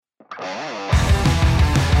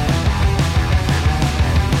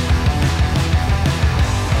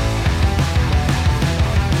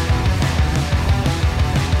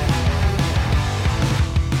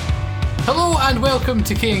welcome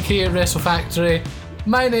to K&K Wrestle Factory.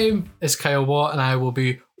 My name is Kyle Watt and I will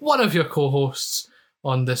be one of your co-hosts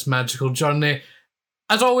on this magical journey.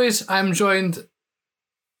 As always, I'm joined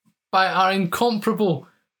by our incomparable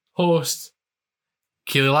host,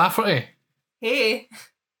 Keely Lafferty. Hey.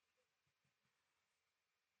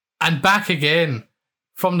 And back again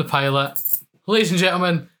from the pilot, ladies and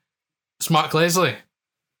gentlemen, it's Mark Leslie.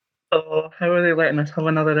 Oh, how are they letting us have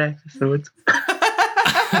another episode?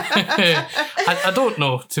 I don't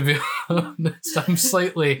know, to be honest. I'm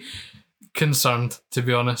slightly concerned, to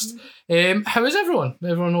be honest. How is everyone?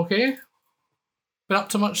 Everyone okay? Been up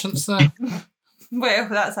to much since then? Well,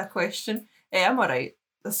 that's a question. I'm alright,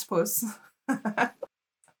 I suppose.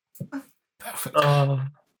 Perfect.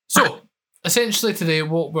 So, essentially today,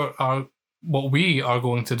 what we are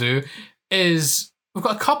going to do is we've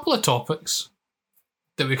got a couple of topics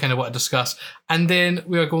that we kind of want to discuss, and then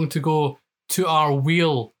we are going to go to our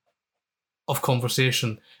wheel of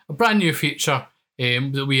conversation, a brand new feature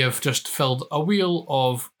that we have just filled, a wheel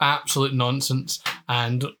of absolute nonsense,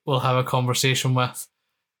 and we'll have a conversation with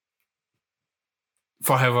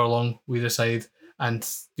for however long we decide, and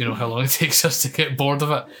you know how long it takes us to get bored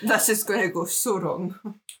of it. This is going to go so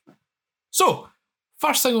wrong. So,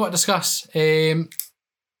 first thing we want to discuss, Lacey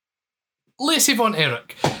Von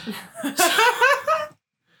Erich.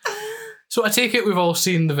 So I take it we've all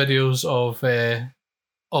seen the videos of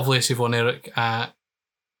Lacey Von Erich at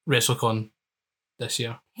WrestleCon this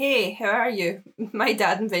year. Hey, how are you? My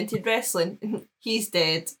dad invented wrestling. He's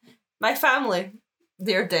dead. My family,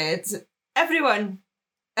 they're dead. Everyone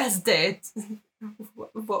is dead.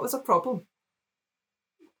 What was a problem?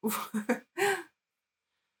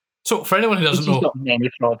 So for anyone who doesn't know... She's got many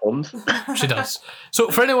problems. She does. So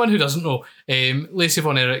for anyone who doesn't know, Lacey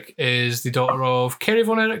Von Erich is the daughter of Kerry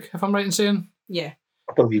Von Erich, if I'm right in saying. Yeah.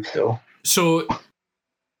 I believe so. So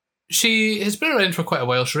she has been around for quite a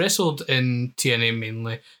while. She wrestled in TNA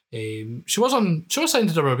mainly. She was signed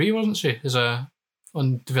to WWE, wasn't she?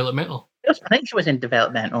 On developmental. I think she was in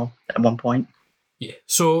developmental at one point. Yeah.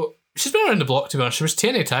 So she's been around the block, to be honest. She was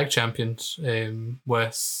TNA Tag Champions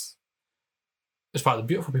with... as part of the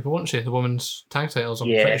Beautiful People, wasn't she? The women's tag titles, I'm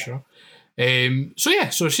pretty sure.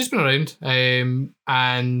 So she's been around,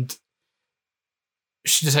 and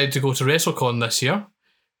she decided to go to WrestleCon this year.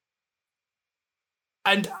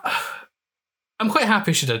 And I'm quite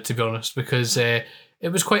happy she did, to be honest, because it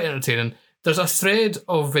was quite entertaining. There's a thread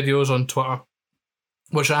of videos on Twitter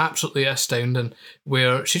which are absolutely astounding,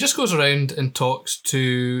 where she just goes around and talks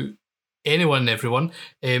to anyone and everyone.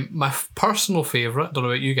 My personal favourite, don't know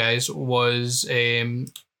about you guys, was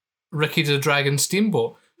Ricky the Dragon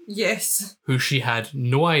Steamboat. Yes. Who she had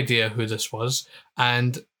no idea who this was.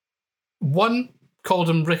 And one called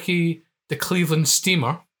him Ricky the Cleveland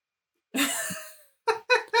Steamer.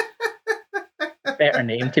 Better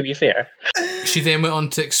name, to be fair. She then went on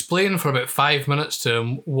to explain for about 5 minutes to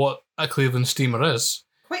him what a Cleveland Steamer is.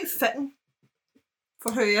 Quite fitting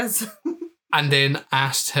for who he is. And then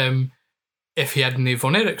asked him if he had any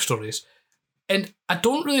Von Erich stories. And I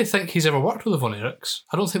don't really think he's ever worked with the Von Erichs.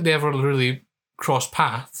 I don't think they ever really crossed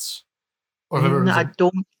paths. I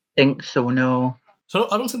don't think so, no. So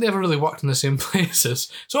I don't think they ever really worked in the same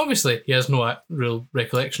places. So obviously he has no real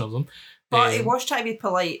recollection of them. But he was trying to be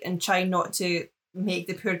polite and trying not to make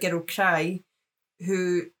the poor girl cry,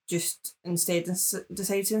 who just instead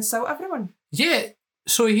decided to insult everyone. Yeah,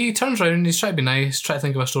 so he turns around and he's trying to be nice, trying to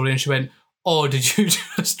think of a story, and she went, "Oh, did you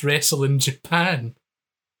just wrestle in Japan?"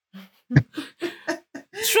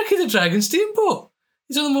 It's Ricky the Dragon Steamboat.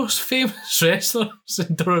 He's one of the most famous wrestlers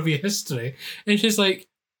in WWE history. And she's like,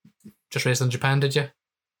 "Just wrestle in Japan, did you?"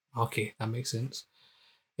 Okay, that makes sense.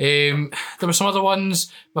 There were some other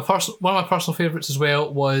ones. One of my personal favourites as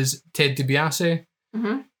well was Ted DiBiase.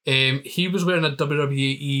 Mm-hmm. He was wearing a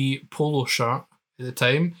WWE polo shirt at the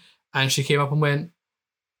time, and she came up and went,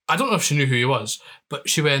 I don't know if she knew who he was, but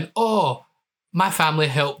she went, "Oh, my family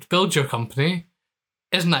helped build your company.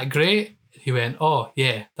 Isn't that great?" He went, "Oh,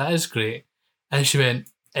 yeah, that is great." And she went,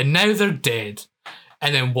 "And now they're dead."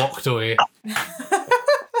 And then walked away.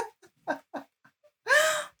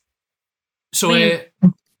 So,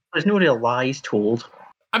 there's no real lies told.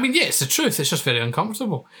 I mean, yeah, it's the truth. It's just very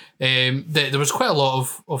uncomfortable. There was quite a lot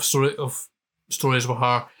of stories with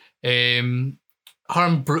her. Her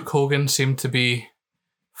and Brooke Hogan seemed to be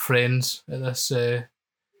friends at this at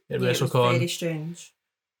WrestleCon. It was very strange.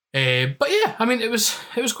 But yeah, I mean, it was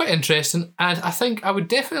quite interesting, and I think I would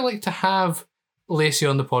definitely like to have Lacey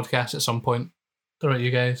on the podcast at some point. Don't know about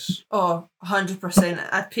you guys. Oh, 100%.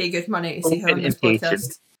 I'd pay good money to see her on this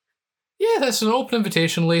podcast. Yeah, that's an open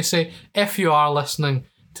invitation, Lacey. If you are listening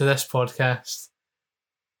to this podcast,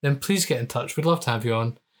 then please get in touch. We'd love to have you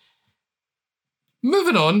on.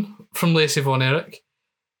 Moving on from Lacey Von Erich.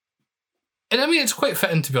 And I mean, it's quite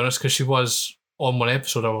fitting, to be honest, because she was on one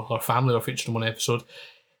episode, or her family were featured in one episode.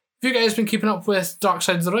 Have you guys been keeping up with Dark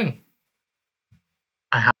Side of the Ring?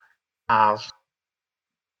 I have.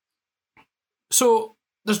 So,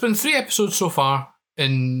 there's been 3 episodes so far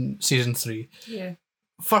in season 3. Yeah.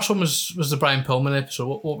 First one was the Brian Pillman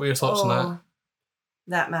episode. What were your thoughts on that?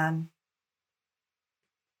 That man.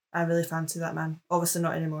 I really fancy that man. Obviously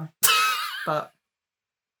not anymore. But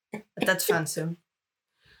I did fancy him.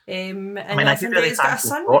 And I did really he's got a fancy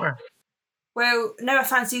son. his daughter. Well, now I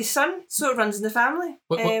fancy his son, so it runs in the family.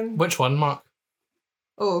 Which one, Mark?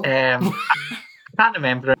 Oh. I can't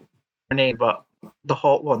remember her name, but the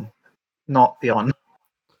hot one, not the on.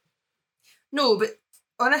 No, but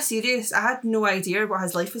on a serious, I had no idea what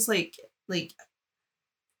his life was like. Like,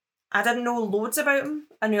 I didn't know loads about him.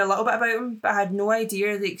 I knew a little bit about him, but I had no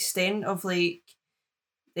idea the extent of, like,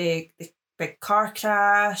 the big car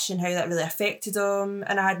crash and how that really affected him.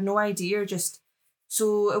 And I had no idea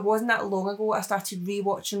so it wasn't that long ago I started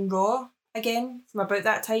rewatching Raw again from about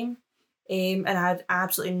that time. And I had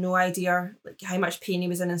absolutely no idea like how much pain he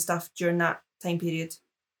was in and stuff during that time period.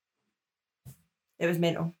 It was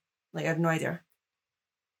mental. Like, I had no idea.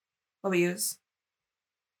 What about you?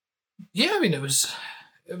 Yeah, I mean, it was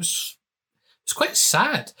quite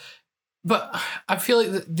sad, but I feel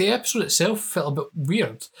like the episode itself felt a bit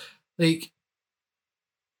weird. Like,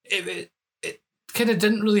 it kind of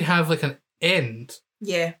didn't really have like an end.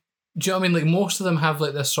 Yeah. Do you know what I mean? Like, most of them have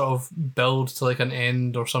like this sort of build to like an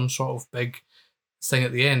end or some sort of big thing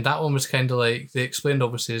at the end. That one was kind of like, they explained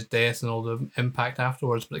obviously his death and all the impact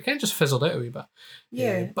afterwards, but it kind of just fizzled out a wee bit.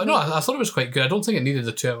 Yeah. But no, I thought it was quite good. I don't think it needed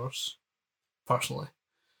the 2 hours, personally.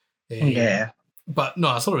 Yeah. But no,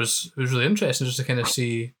 I thought it was really interesting just to kind of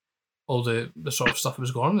see all the sort of stuff that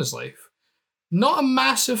was going on in his life. Not a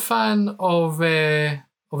massive fan of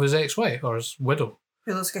his ex-wife or his widow.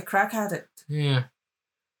 Who looks like a crack addict. Yeah.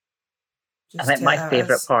 I think my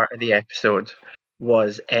favourite part of the episode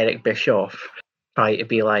was Eric Bischoff trying to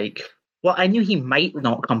be like, well, I knew he might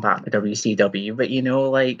not come back to WCW, but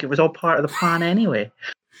like, it was all part of the plan anyway.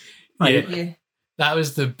 Like, yeah. That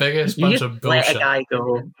was the biggest you bunch just of bullshit. let a guy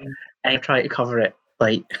go and try to cover it.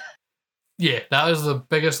 Like, yeah, that was the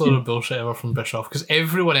biggest load of bullshit ever from Bischoff, because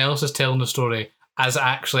everyone else is telling the story as it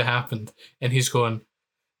actually happened, and he's going,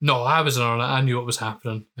 no, I was on it, I knew what was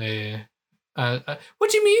happening. What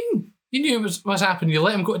do you mean? You knew it was happening, you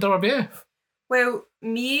let him go to WWF? Well,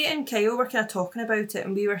 me and Kyle were kind of talking about it,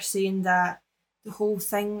 and we were saying that the whole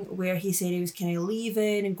thing where he said he was kind of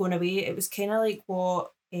leaving and going away, it was kind of like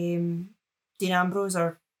what Dean Ambrose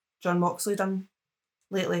or John Moxley done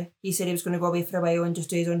lately. He said he was going to go away for a while and just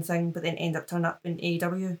do his own thing, but then end up turning up in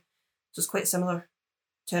AEW. So it's quite similar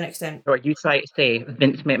to an extent. what you try to say,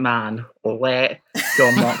 Vince McMahon let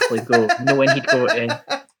John Moxley go, knowing he'd go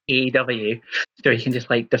to AEW, so he can just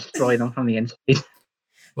like destroy them from the inside.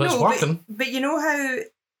 Well, it's working. But you know how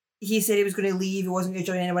he said he was going to leave, he wasn't going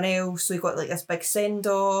to join anyone else, so he got like this big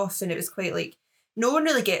send-off, and it was quite like, no one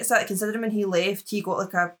really gets that, considering when he left, he got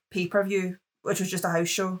like a pay-per-view, which was just a house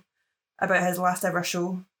show, about his last ever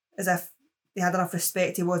show, as if they had enough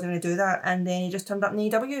respect he wasn't going to do that, and then he just turned up in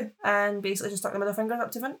AEW and basically just stuck the middle finger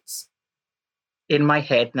up to Vince. In my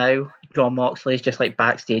head now, John Moxley is just like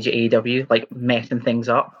backstage at AEW, like messing things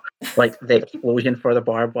up. Like the explosion for the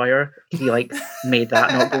barbed wire, he like made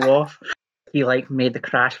that not go off. He like made the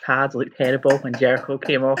crash pads look terrible when Jericho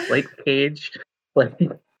came off like the cage. Like,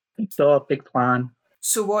 he saw a big plan.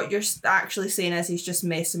 So what you're actually saying is he's just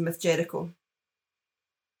messing with Jericho.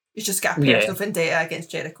 He's just got a personal vendetta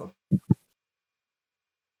against Jericho.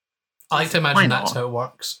 I like to imagine that's how it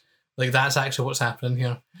works. Like, that's actually what's happening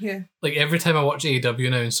here. Yeah. Like, every time I watch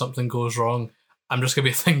AEW now and something goes wrong, I'm just going to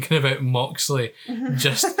be thinking about Moxley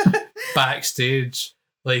just backstage,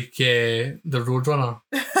 like the Roadrunner.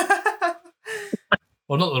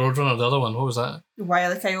 Well, not the Roadrunner, the other one. What was that?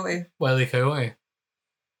 Wile E. Coyote. Wile E. Coyote.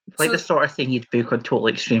 It's like the sort of thing you'd book on Total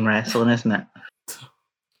Extreme Wrestling, isn't it?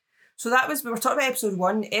 So that was, we were talking about episode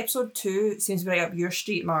 1. Episode 2 seems to be right up your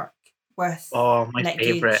street, Mark, with my Nick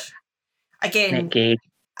favourite. Gage. Again, Nick Gage.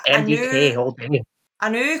 MDK all day. I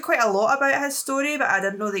knew quite a lot about his story, but I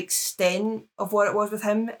didn't know the extent of what it was with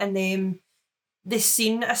him. And then the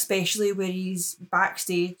scene, especially where he's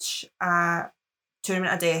backstage at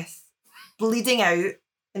Tournament of Death, bleeding out,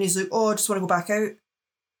 and he's like, "Oh, I just want to go back out."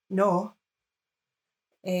 No.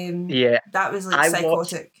 Yeah. That was like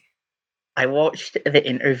psychotic. I watched the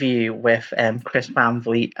interview with Chris Van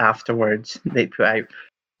Vliet afterwards they put out,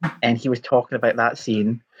 and he was talking about that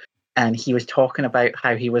scene. and he was talking about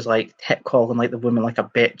how he was like calling like the woman like a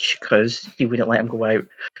bitch because he wouldn't let him go out.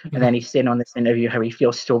 And then he's saying on this interview how he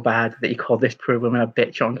feels so bad that he called this poor woman a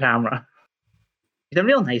bitch on camera. He's a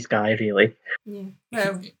real nice guy, really. Yeah.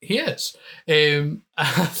 Well, He is.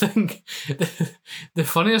 I think the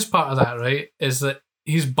funniest part of that, right, is that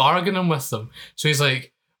he's bargaining with them. So he's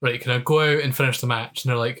like, right, can I go out and finish the match? And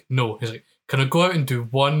they're like, no. He's like, can I go out and do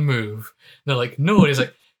one move? And they're like, no. And he's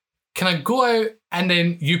like, can I go out and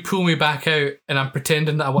then you pull me back out and I'm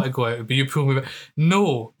pretending that I want to go out, but you pull me back?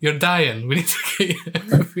 No, you're dying. We need to get you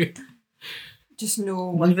out of here. just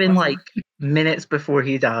no. Even like minutes before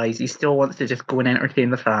he dies, he still wants to just go and entertain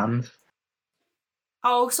the fans. I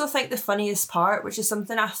also think the funniest part, which is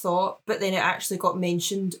something I thought, but then it actually got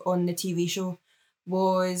mentioned on the TV show,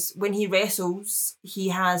 was when he wrestles, he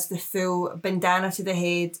has the full bandana to the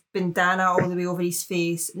head, bandana all the way over his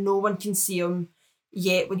face. No one can see him.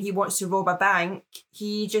 Yet when he wants to rob a bank,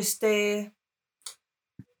 he just shows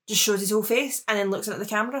his whole face and then looks at the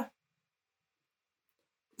camera.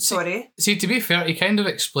 Sorry. See, to be fair, he kind of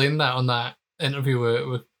explained that on that interview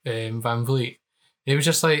with Van Vliet. He was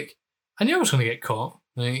just like, I knew I was going to get caught.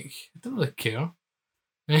 Like, I don't really care.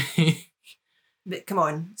 But come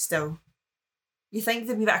on, still. You think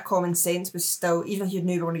there'd be a bit of common sense, but still, even if you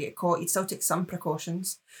knew you were going to get caught, you'd still take some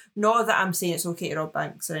precautions. Not that I'm saying it's okay to rob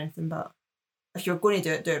banks or anything, but if you're going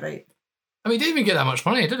to do it right. I mean, he didn't even get that much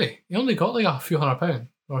money, did he? He only got like a few £100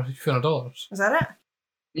 or a few $100. Is that it?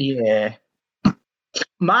 Yeah.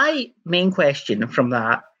 My main question from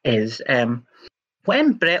that is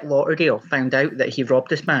when Brett Lauderdale found out that he robbed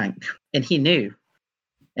this bank, and he knew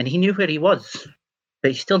where he was,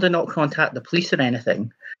 but he still did not contact the police or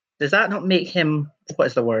anything, does that not make him, what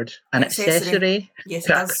is the word, an accessory Yes,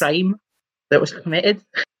 to it a does. crime that was committed?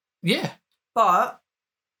 Yeah. But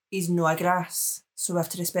he's no a grass, so we have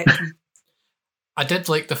to respect him. I did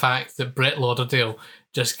like the fact that Brett Lauderdale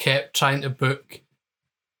just kept trying to book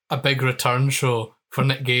a big return show for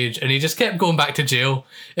Nick Gage, and he just kept going back to jail.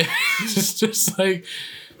 It's just like,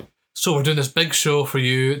 so we're doing this big show for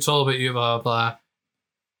you, it's all about you, blah, blah, blah.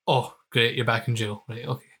 Oh, great, you're back in jail. Right,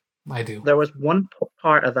 okay, my deal. There was one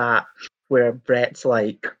part of that where Brett's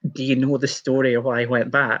like, do you know the story of why I went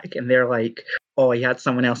back? And they're like, oh, he had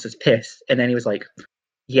someone else's piss. And then he was like,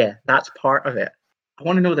 yeah, that's part of it. I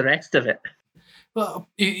want to know the rest of it. Well,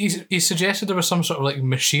 he suggested there was some sort of like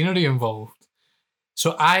machinery involved.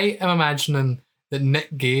 So I am imagining that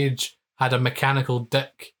Nick Gage had a mechanical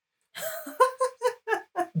dick.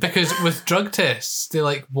 Because with drug tests, they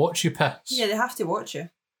like watch you piss. Yeah, they have to watch you.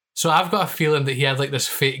 So I've got a feeling that he had like this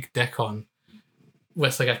fake dick on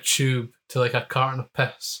with like a tube to like a carton of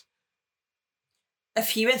piss. If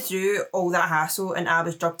he went through all that hassle and I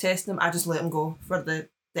was drug testing him, I'd just let him go for the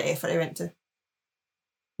effort he went to.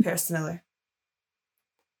 Personally.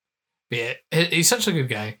 But yeah, he's such a good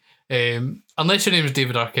guy. Unless your name is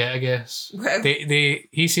David Arquette, I guess. Well,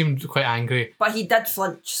 He seemed quite angry. but he did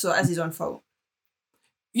flinch, so it is his own fault.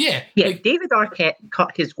 Yeah. Yeah, like, David Arquette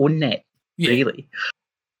cut his own neck, yeah. really.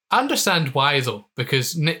 I understand why though,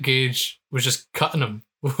 because Nick Gage was just cutting him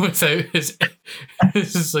without his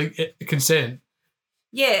like consent.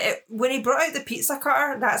 Yeah, when he brought out the pizza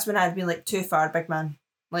cutter, that's when I'd been like, too far, big man.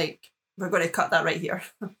 Like, we're going to cut that right here.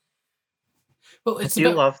 Well, I it's do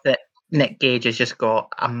love that Nick Gage has just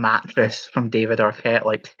got a mattress from David Arquette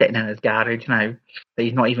like sitting in his garage now that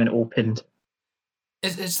he's not even opened.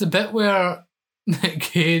 it's the bit where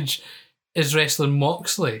Nick Gage is wrestling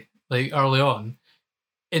Moxley like early on,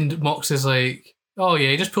 and Moxley's like, "Oh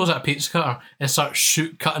yeah," he just pulls out a pizza cutter and starts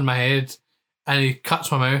cutting my head, and he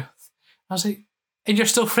cuts my mouth. I was like, "And you're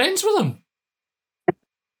still friends with him?"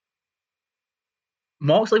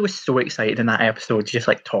 Moxley was so excited in that episode, just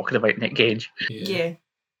like talking about Nick Gage. Yeah.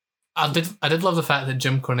 I did love the fact that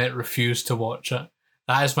Jim Cornette refused to watch it.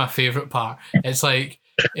 That is my favourite part. It's like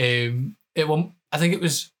I think it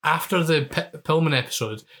was after the Pillman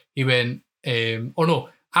episode. He went,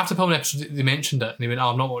 after the Pillman episode they mentioned it, and he went, "Oh,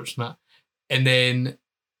 I'm not watching that." And then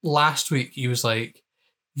last week he was like,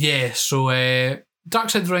 "Yeah, so Dark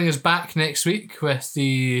Side of the Ring is back next week with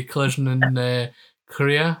the Collision in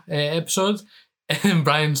Korea episode." And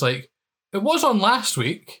Brian's like, "It was on last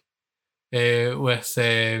week with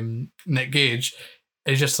Nick Gage."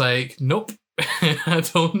 And he's just like, "Nope, I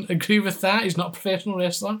don't agree with that. He's not a professional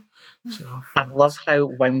wrestler." So, I love how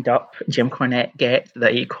wound up Jim Cornette gets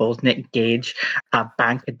that he calls Nick Gage a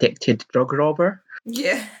bank-addicted drug robber.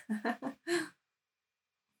 Yeah.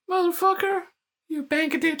 motherfucker, you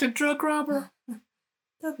bank addicted drug robber.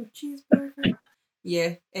 Double cheeseburger.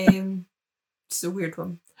 Yeah. It's a weird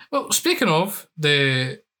one. Well, speaking of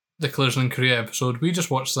the Collision in Korea episode, we just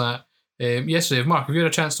watched that yesterday. Mark, have you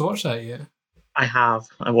had a chance to watch that yet? I have.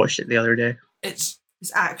 I watched it the other day. It's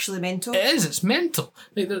actually mental. It is. It's mental.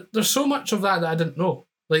 Like there's so much of that I didn't know.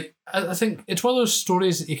 Like I think it's one of those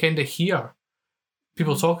stories that you kind of hear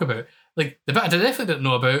people talk about. Like the bit I definitely didn't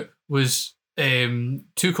know about was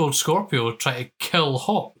Too Cold Scorpio try to kill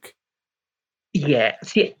Hawk. Yeah.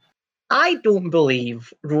 See, I don't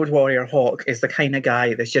believe Road Warrior Hawk is the kind of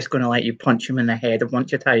guy that's just going to let you punch him in the head a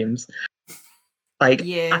bunch of times. Like,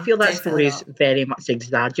 Yeah, I feel that definitely story is very much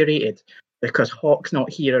exaggerated because Hawk's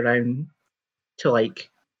not here around to, like,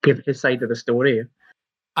 give his side of the story.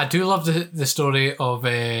 I do love the story of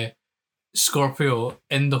Scorpio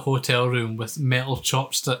in the hotel room with metal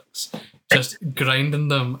chopsticks, just grinding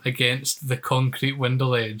them against the concrete window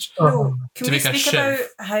ledge. No, can To we make a speak about shiv.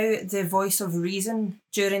 how the voice of reason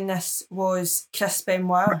during this was Chris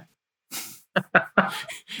Benoit?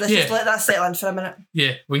 Let's Yeah. just let that settle in for a minute.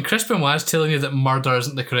 Yeah, when Chris Benoit's telling you that murder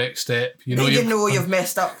isn't the correct step, you know you've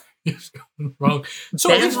messed up. you've gone wrong.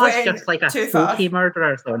 So at Benoit's least went just like a too far. spooky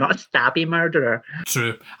murderer, though, not a stabby murderer.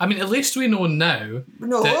 true. I mean, at least we know now.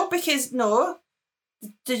 No, because no.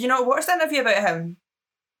 Did you not watch the interview about him?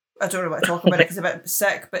 I don't really want to talk about it because it's a bit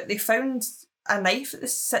sick, but they found a knife at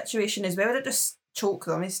this situation as well. They didn't just choke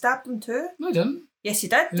them, he stabbed them too. No, he didn't. Yes, he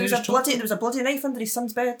did. He There was just a bloody knife under his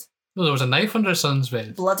son's bed. No, there was a knife under his son's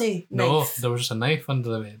bed. Bloody No, knife. there was just a knife under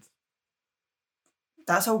the bed.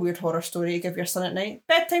 That's a weird horror story to give your son at night.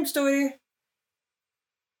 Bedtime story.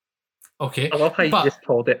 Okay. I love how you But- just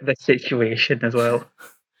called it the situation as well.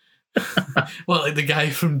 Well, like the guy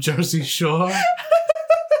from Jersey Shore.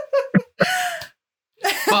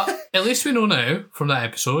 But at least we know now from that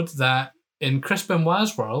episode that in Chris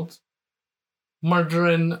Benoit's world,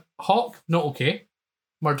 murdering Hawk, not okay.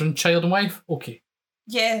 Murdering child and wife, okay.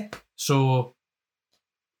 Yeah. So,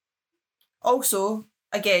 Also,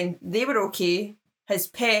 again, they were okay. His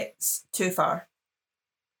pets, too far.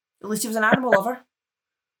 At least he was an animal lover.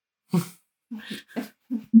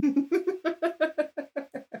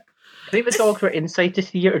 Do you think the dogs were inside to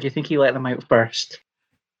see it, or do you think he let them out first?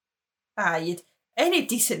 Any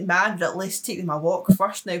decent man would at least take them a walk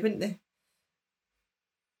first now, wouldn't they?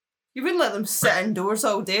 You wouldn't let them sit indoors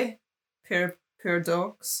all day. Poor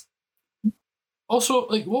dogs. also,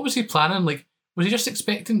 like, what was he planning? Like, was he just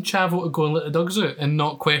expecting Chavo to go and let the dogs out and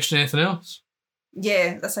not question anything else?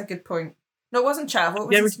 Yeah, that's a good point. No, it wasn't Chavo, it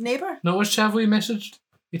was Yeah, his neighbour. No, it was Chavo he messaged?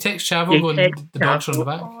 He texted Chavo He going, texted the dogs are on the Chavo.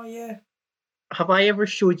 back. Oh, yeah. Have I ever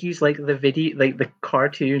showed you like the video, like the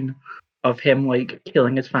cartoon of him like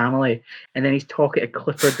killing his family, and then he's talking to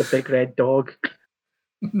Clifford the big red dog?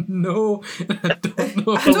 No, I don't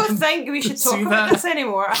know. I don't think we should See talk about that? this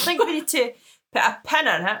anymore. I think we need to put a pin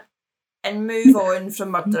in it and move on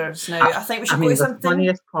from murders now. I think we should I go mean, to the something.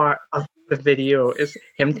 funniest part of the video is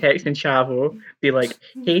him texting Chavo, be like,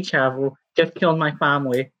 "Hey Chavo, just killed my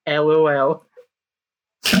family. LOL."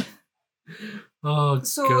 Oh,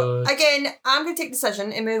 So, God. again, I'm going to take the decision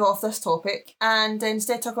to move off this topic and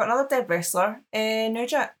instead talk about another dead wrestler, New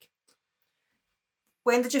Jack.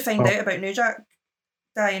 When did you find out about New Jack,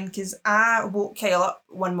 Diane? Because I woke Kyle up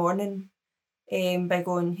one morning by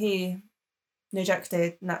going, hey, New Jack's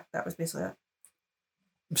dead. And that was basically it.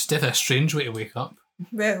 It's definitely a strange way to wake up.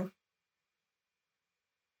 Well,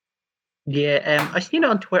 Yeah, I seen it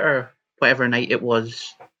on Twitter whatever night it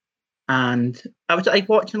was, and I was like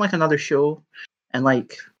watching like another show, and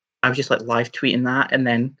like I was just like live tweeting that, and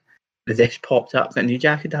then this popped up that New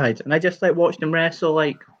Jack had died, and I just like watched him wrestle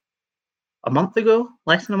like a month ago,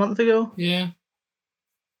 less than a month ago. Yeah.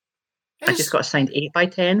 I just got a signed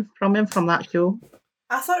 8x10 from him from that show.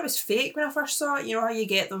 I thought it was fake when I first saw it. You know how you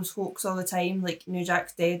get those hoax all the time, like New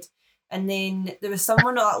Jack's dead. And then there was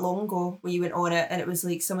someone not that long ago where you went on it and it was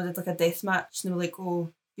like someone did like a death match and they were like,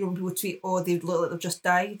 oh, you know when people tweet, oh, they look like they've just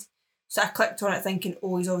died. So I clicked on it thinking,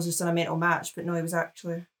 oh, he's always just done a mental match, but no, he was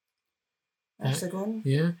actually gone.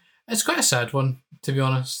 Yeah. It's quite a sad one, to be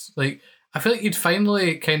honest. Like, I feel like he'd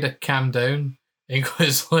finally kind of calm down and got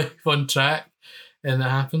his life on track, and it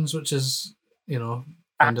happens, which is, you know,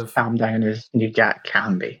 kind of... calm down as New Jack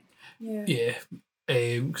can be. Yeah. Yeah.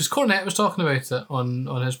 Because Cornette was talking about it on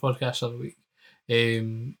his podcast the other week.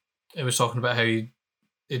 He was talking about how he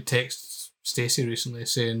texted Stacey recently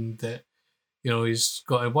saying that, you know, he's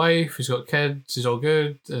got a wife, he's got kids, he's all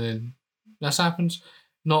good, and then this happens.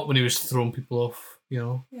 Not when he was throwing people off, you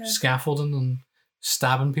know, Yeah. scaffolding and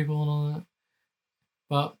stabbing people and all that.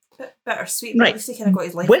 But Bit bittersweet, but Right. at least he kind of got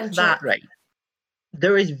his life on With track. that, right,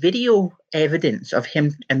 there is video evidence of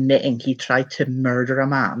him admitting he tried to murder a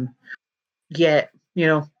man, yet, you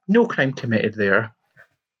know, no crime committed there.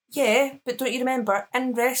 Yeah, but don't you remember,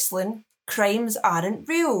 in wrestling, crimes aren't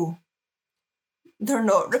real. They're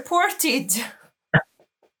not reported.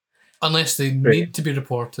 Unless they need to be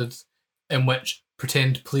reported, in which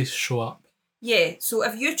pretend police show up. Yeah, so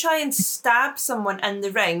if you try and stab someone in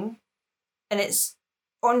the ring and it's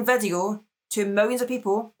on video to millions of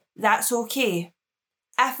people, that's okay.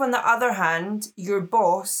 If, on the other hand, your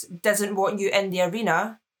boss doesn't want you in the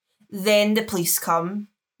arena, then the police come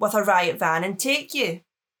with a riot van and take you.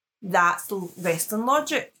 That's the wrestling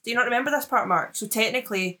logic. Do you not remember this part, Mark? So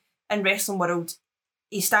technically, in wrestling world,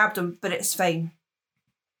 he stabbed him, but it's fine.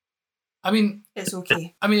 I mean, It's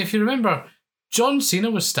okay. I mean, if you remember, John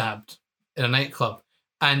Cena was stabbed in a nightclub,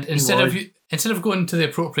 and instead of going to the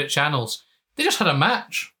appropriate channels, they just had a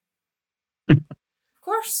match. Of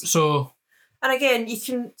course. So, And again, you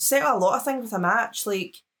can settle a lot of things with a match.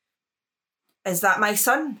 Like, is that my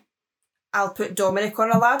son? I'll put Dominic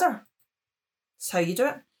on a ladder. That's how you do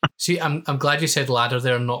it. see, I'm glad you said ladder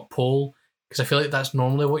there, not pole, because I feel like that's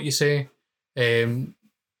normally what you say.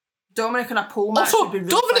 Dominic on a pole match Also, would be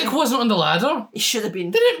really Dominic funny. wasn't on the ladder. He should have been.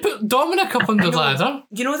 They didn't put Dominic up on the I know. ladder.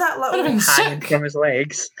 You know that Would have been little, Hanging sick. from his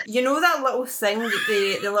legs. you know that little thing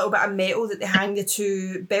that the little bit of metal that they hang the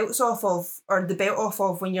two belts off of, or the belt off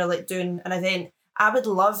of when you're like doing an event. I would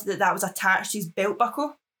love that was attached to his belt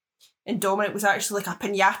buckle, and Dominic was actually like a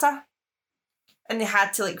piñata, and they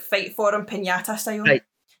had to like fight for him piñata style. Right.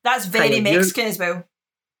 That's very Kyle, Mexican as well.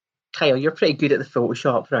 Kyle, you're pretty good at the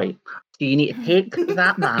Photoshop, right? So you need to take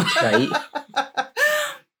that match, right?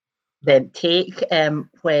 Then take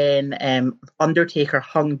when Undertaker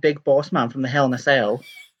hung Big Boss Man from the Hell in a Cell,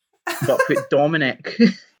 but put Dominic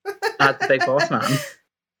as the Big Boss Man.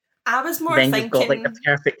 I was more Then thinking. you've got like the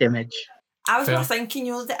perfect image. I was Fair. more thinking,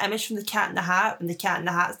 you know, the image from the Cat in the Hat, and the Cat in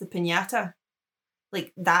the Hat's the piñata.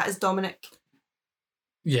 Like, that is Dominic.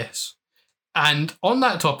 Yes. And on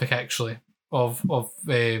that topic, actually, of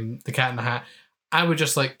the Cat in the Hat, I would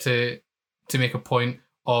just like to make a point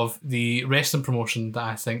of the wrestling promotion that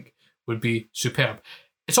I think would be superb.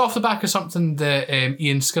 It's off the back of something that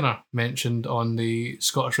Ian Skinner mentioned on the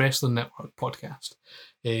Scottish Wrestling Network podcast,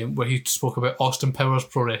 where he spoke about Austin Powers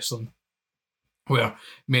Pro Wrestling, where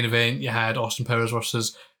main event you had Austin Powers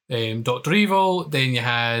versus Dr. Evil, then you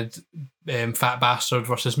had Fat Bastard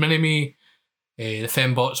versus Mini-Me, the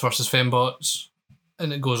Fembots versus Fembots,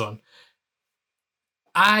 and it goes on.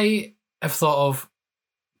 I have thought of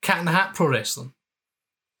Cat in the Hat Pro Wrestling.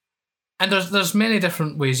 And there's many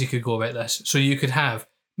different ways you could go about this. So you could have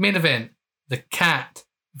main event, the Cat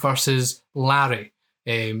versus Larry,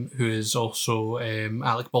 who is also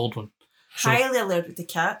Alec Baldwin. So, Highly allergic to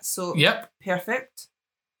cats, so yep, perfect.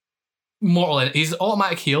 mortal enemy. He's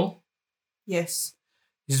automatic heel. Yes.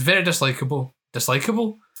 He's very dislikable.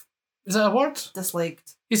 Dislikable? Is that a word?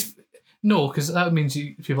 Disliked. No, because that means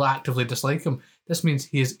people actively dislike him. This means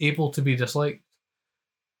he is able to be disliked.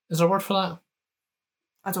 Is there a word for that?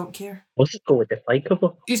 I don't care. Let's just go with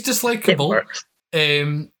dislikable. He's It dislikable. works.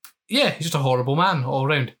 Yeah, he's just a horrible man all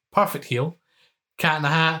round. Perfect heel. Cat in the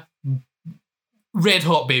Hat. Red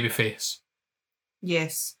hot babyface.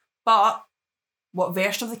 Yes. But what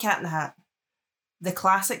version of the Cat in the Hat? The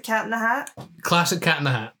classic Cat in the Hat? Classic Cat in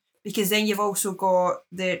the Hat. Because then you've also got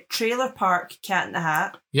the Trailer Park Cat in the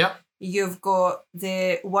Hat. Yep. You've got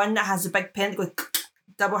the one that has the big pen that goes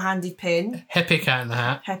double-handed pen. Hippie Cat in the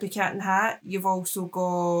Hat. Happy Cat in the Hat. You've also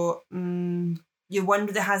got your one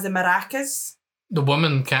that has the maracas. The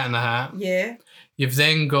woman Cat in the Hat. Yeah. You've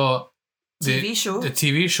then got the TV show. The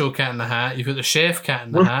TV show Cat in the Hat. You've got the chef Cat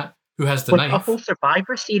in the Well, Hat, who has the With a knife. whole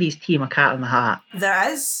Survivor Series team of Cat in the Hat.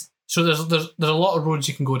 There is. So there's a lot of roads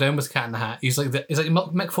you can go down with Cat in the Hat. He's like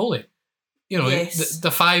Mick Foley. You know, Yes.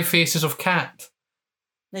 the five faces of Cat.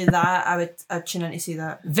 Now that I'd tune in to see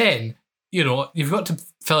that. Then, you know, you've got to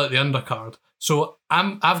fill out the undercard. So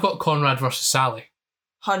I've got Conrad versus Sally.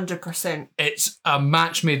 100%. It's a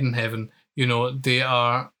match made in heaven. You know, they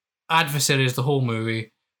are adversaries the whole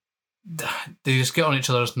movie. They just get on each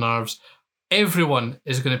other's nerves. Everyone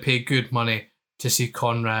is going to pay good money to see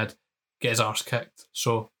Conrad get his arse kicked.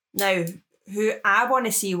 So, Now, who I want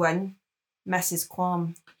to see win, Mrs.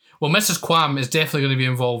 Quam. well, Mrs. Quam is definitely going to be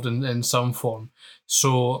involved in some form.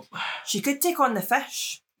 So, She could take on the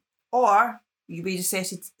fish. Or we just said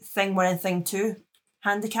thing 1 and thing 2.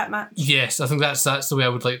 Handicap match. yes, I think that's the way I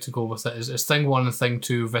would like to go with it. Is Thing 1 and Thing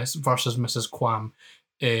 2 versus Mrs. Quam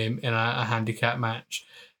in a handicap match.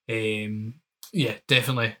 Yeah,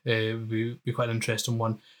 definitely would be quite an interesting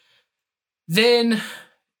one. Then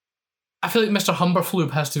I feel like Mr.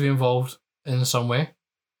 Humberflube has to be involved in some way.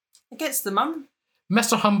 Against the mum.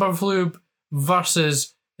 Mr. Humberflube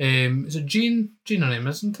versus is it Jean? Jean her name,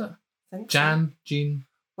 isn't it? I think so. Jan, Jean.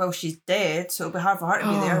 Well, she's dead, so it'll be hard for her to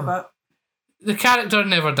be there, Oh. but The character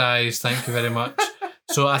never dies, thank you very much.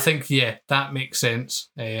 So I think, yeah, that makes sense,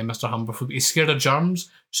 Mr. Humberfield. He's scared of germs,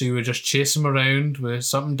 so you would just chase him around with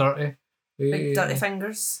something dirty. Big dirty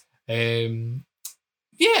fingers. Yeah, I mean,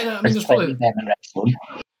 there's Probably probably... them in wrestling.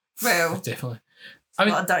 Well, Definitely. a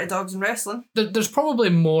lot of dirty dogs in wrestling. There's probably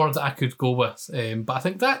more that I could go with, but I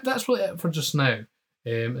think that's really it for just now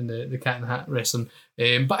in the Cat in the Hat wrestling.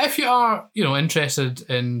 But if you are, interested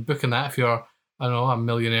in booking that, if you're, I don't know, a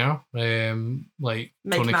millionaire, like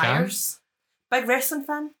Mike Tony Khan. Myers. Big wrestling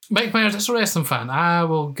fan? Mike Myers is a wrestling fan. I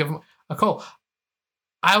will give him a call.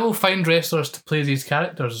 I will find wrestlers to play these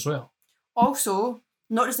characters as well. Also,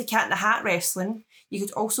 not just the Cat in the Hat wrestling, you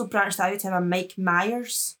could also branch that out to have a Mike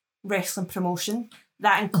Myers wrestling promotion.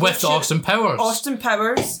 That includes With Austin Powers. Austin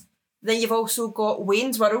Powers. Then you've also got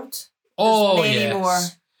Wayne's World. There's Oh, many yes. more.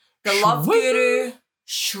 The Love Woo! Guru,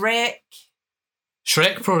 Shrek.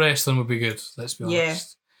 Shrek Pro Wrestling would be good, let's be Yeah.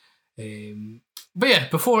 honest. But yeah,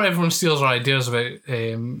 before everyone steals our ideas about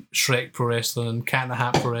Shrek Pro Wrestling and Cat in the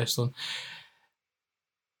Hat Pro Wrestling,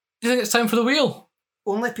 do you think it's time for the wheel?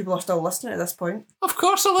 Only if people are still listening at this point. Of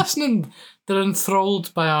course they're listening. They're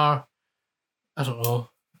enthralled by our, I don't know,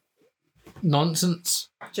 nonsense.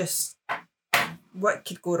 Just what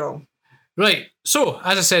could go wrong? Right, so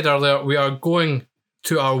as I said earlier, we are going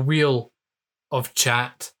to our wheel of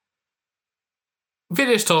chat.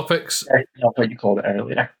 Various topics. Not what you called it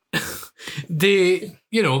earlier. They,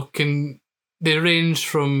 they range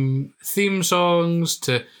from theme songs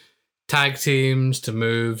to tag teams to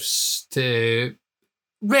moves to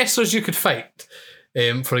wrestlers you could fight,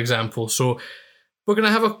 for example. So we're going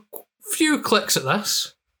to have a few clicks at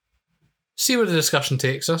this, see where the discussion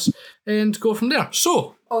takes us, and go from there.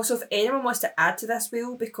 So, Also, if anyone wants to add to this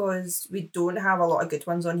wheel, because we don't have a lot of good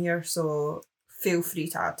ones on here, so feel free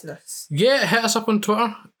to add to this. yeah, hit us up on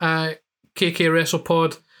Twitter at KK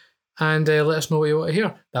WrestlePod and let us know what you want to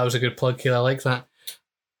hear. That was a good plug, Kayla. I like that.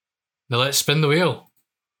 Now let's spin the wheel.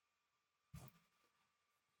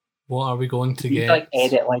 What are we going to You get?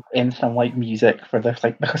 edit in some music for this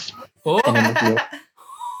this. Oh! And then the wheel.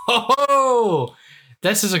 Oh,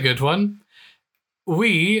 this is a good one.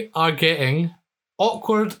 We are getting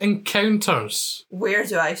awkward encounters. Where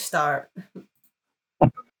do I start?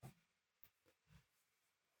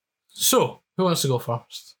 So, who wants to go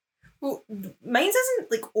first? Well, mine's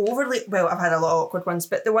isn't overly... Well, I've had a lot of awkward ones,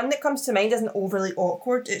 but the one that comes to mind isn't overly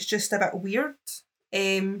awkward. It's just a bit weird.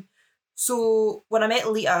 So, when I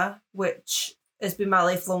met Lita, which has been my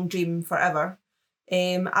lifelong dream forever,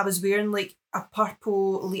 I was wearing a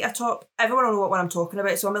purple Lita top. Everyone will know what one I'm talking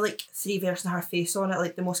about. So I'm with 3 versions of her face on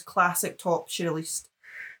it, the most classic top she released.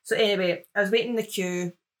 So anyway, I was waiting in the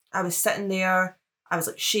queue. I was sitting there. I was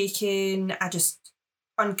shaking.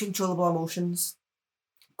 Uncontrollable emotions.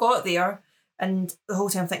 Got there, and the whole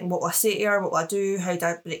time thinking, what will I say to her? What will I do? How do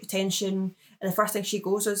I break the tension? And the first thing she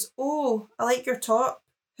goes is, "Oh, I like your top.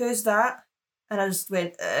 Who's that?" And I just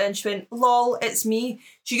went, and she went, "Lol, it's me."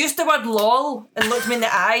 She used the word lol and looked me in the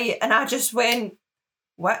eye, and I just went,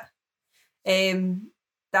 "What?"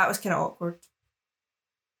 That was kind of awkward.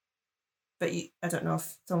 But I don't know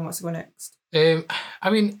if someone wants to go next. I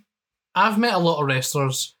mean, I've met a lot of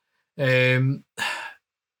wrestlers.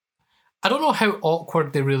 I don't know how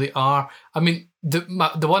awkward they really are. I mean, the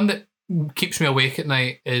one that keeps me awake at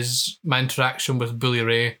night is my interaction with Bully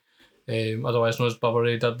Ray, otherwise known as Bubba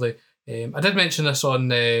Ray Dudley. I did mention this on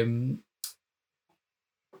the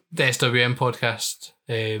SWM podcast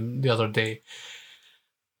the other day.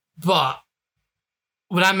 But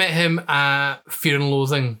when I met him at Fear and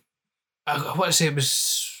Loathing, I want to say it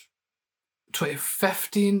was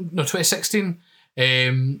 2016.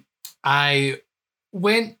 I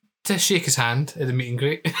went to shake his hand at the meet and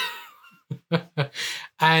greet.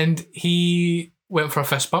 And he went for a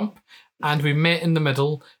fist bump, and we met in the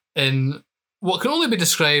middle in what can only be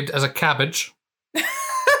described as a cabbage.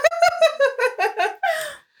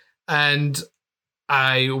 And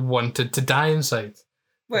I wanted to die inside.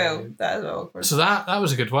 Well, that is awkward. So that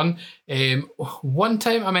was a good one. One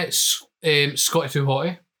time I met Scotty Too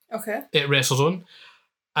Hotty Okay. at WrestleZone,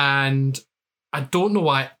 and I don't know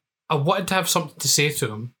why. I wanted to have something to say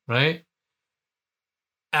to him, right?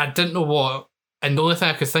 I didn't know what, and the only thing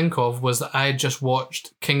I could think of was that I had just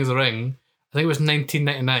watched King of the Ring. I think it was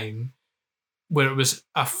 1999, where it was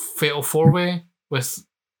a fatal 4-way with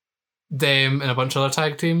them and a bunch of other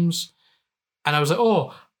tag teams, and I was like,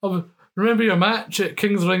 "Oh, I remember your match at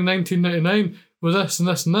King of the Ring 1999 with this and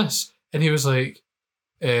this and this," and he was like,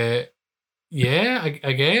 "Yeah,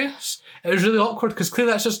 I guess." It was really awkward because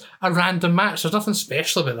clearly that's just a random match. There's nothing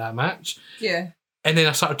special about that match. Yeah. And then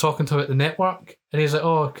I started talking to him about the network, and he's like,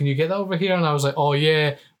 "Oh, can you get that over here?" And I was like, "Oh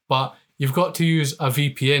yeah, but you've got to use a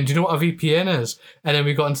VPN. Do you know what a VPN is? And then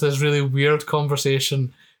we got into this really weird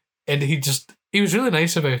conversation, and he was really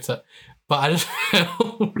nice about it, but I just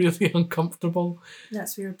felt really uncomfortable.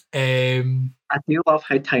 That's weird. I do love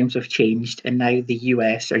how times have changed, and now the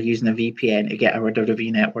US are using a VPN to get our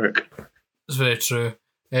WWE network. It's very true.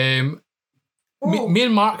 Me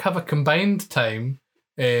and Mark have a combined time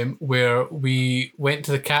where we went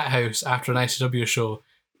to the Cat House after an ICW show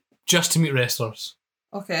just to meet wrestlers.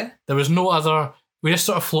 Okay. There was no other. We just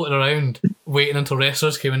sort of floated around waiting until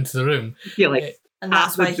wrestlers came into the room. Yeah, like And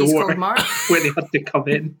that's at why the he's door called Mark. where they had to come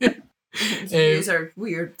in. These are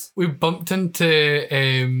weird. We bumped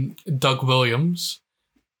into Doug Williams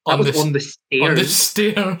On the stairs. on the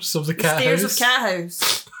stairs of the Cat Stairs House. of Cat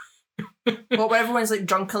House. What everyone's like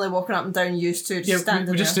drunkenly walking up and down used to, just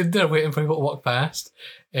standing we just there. stood there waiting for people to walk past.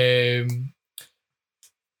 It's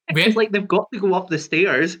like they've got to go up the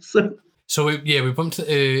stairs. So we bumped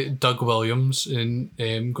into Doug Williams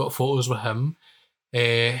and got photos with him.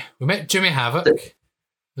 We met Jimmy Havoc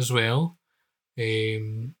as well,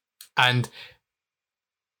 and I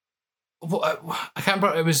can't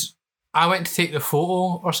remember. It was I went to take the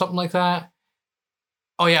photo or something like that.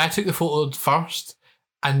 Oh yeah, I took the photo first,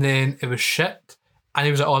 and then it was shit. And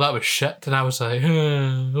he was like, "Oh, that was shit," and I was like,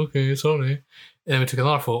 "Okay, sorry." And then we took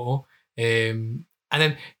another photo. And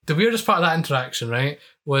then the weirdest part of that interaction, right,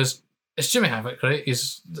 was it's Jimmy Havoc, right?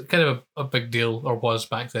 He's kind of a big deal, or was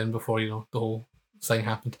back then before, the whole thing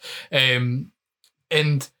happened. And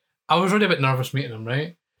I was already a bit nervous meeting him,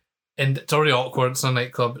 right? And it's already awkward. It's a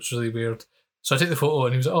nightclub. It's really weird. So I take the photo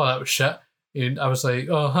and he was like, "Oh, that was shit." And I was like,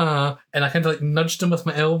 "Oh, huh." And I kind of like nudged him with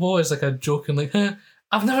my elbow as like a joking, like, "Huh,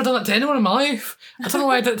 I've never done that to anyone in my life. I don't know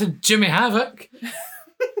why I did it to Jimmy Havoc."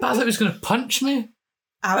 But I thought he was going to punch me.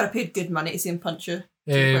 I would have paid good money to see him punch you,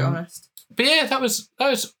 to be quite honest. But yeah, that was.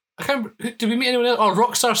 I can't remember, did we meet anyone else? Oh,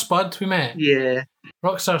 Rockstar Spud we met. Yeah.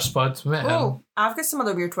 Rockstar Spud, we met him. Oh, I've got some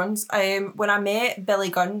other weird ones. When I met Billy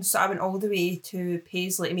Gunn, so I went all the way to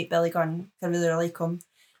Paisley to meet Billy Gunn. I really like him.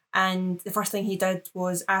 And the first thing he did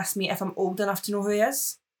was ask me if I'm old enough to know who he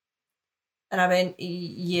is. And I went,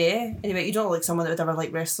 yeah. And he went, "You don't look like someone that would ever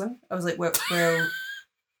like wrestling." I was like, well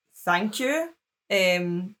thank you.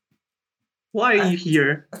 Why are you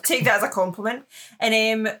here? I'll take that as a compliment.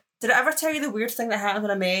 And did I ever tell you the weird thing that happened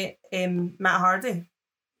when I met Matt Hardy?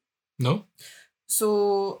 No.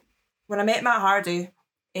 So when I met Matt Hardy,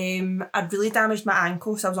 I'd really damaged my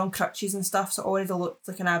ankle, so I was on crutches and stuff, so I already looked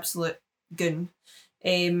like an absolute goon.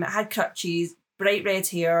 I had crutches, bright red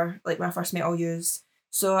hair, like when I first met all yous.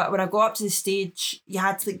 So when I got up to the stage, you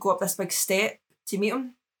had to go up this big step to meet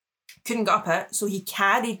him. Couldn't get up it, so he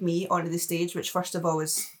carried me onto the stage, which first of all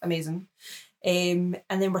was amazing. And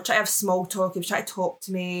then we're trying to have small talk. He was trying to talk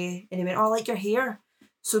to me, and he went, "Oh, I like your hair."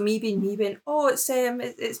 So me being me went, "Oh,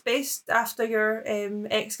 it's based after your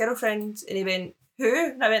ex-girlfriend." And he went,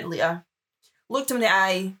 "Who?" And I went, "Lita." Looked him in the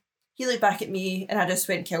eye. He looked back at me, and I just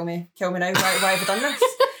went, kill me now. Why have I done this?"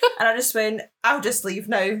 And I just went, "I'll just leave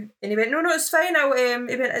now." And he went, No, it's fine. He went,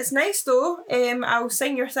 "It's nice though. I'll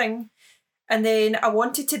sing your thing." And then I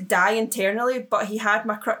wanted to die internally, but he had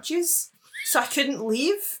my crutches, so I couldn't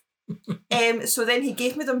leave. So then he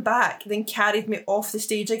gave me them back, then carried me off the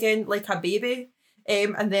stage again like a baby.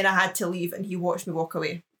 And then I had to leave, and he watched me walk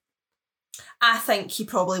away. I think he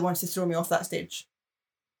probably wanted to throw me off that stage.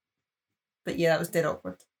 But yeah, that was dead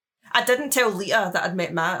awkward. I didn't tell Lita that I'd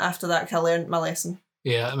met Matt after that because I learned my lesson.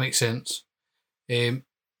 Yeah, that makes sense.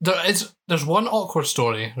 There's one awkward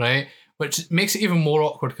story, right, which makes it even more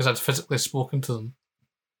awkward because I'd physically spoken to them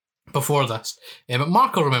before this. But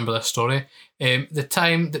Mark will remember this story. The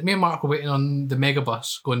time that me and Mark were waiting on the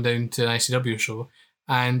Megabus going down to an ICW show,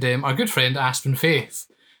 and our good friend Aspen Faith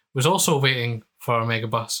was also waiting for a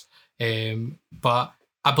Megabus. But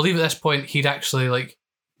I believe at this point he'd actually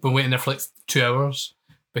been waiting there for 2 hours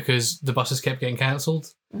because the buses kept getting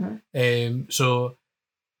cancelled. Mm-hmm. So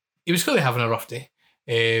he was clearly having a rough day.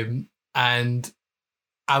 And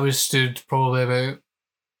I was stood probably about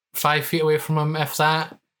 5 feet away from him, if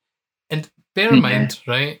that. And bear in mind,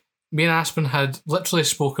 right, me and Aspen had literally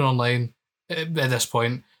spoken online at this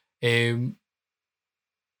point. Had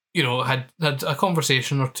a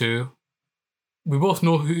conversation or two. We both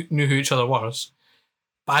knew who each other was,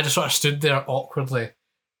 but I just sort of stood there awkwardly,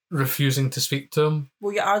 refusing to speak to him.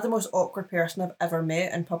 Well, you are the most awkward person I've ever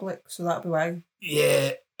met in public, so that'll be why.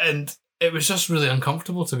 Yeah, and it was just really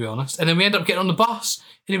uncomfortable, to be honest. And then we ended up getting on the bus,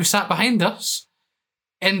 and he was sat behind us,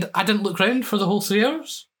 and I didn't look round for the whole 3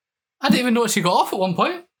 hours. I didn't even notice he got off at one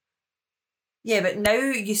point. Yeah, but now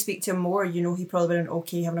you speak to him more, he probably been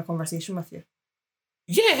okay having a conversation with you.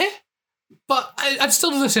 Yeah, but I'd still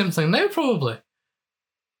do the same thing now, probably.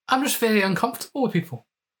 I'm just very uncomfortable with people.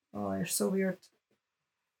 Oh, you're so weird.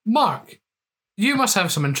 Mark, you must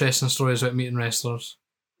have some interesting stories about meeting wrestlers.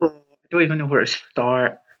 I don't even know where to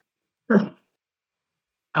start.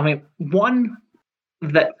 I mean, one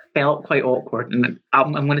that felt quite awkward, and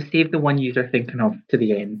I'm going to save the one you're thinking of to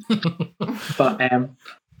the end. But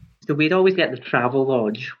so we'd always get the travel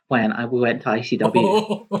lodge when we went to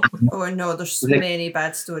ICW. Oh no, there's so many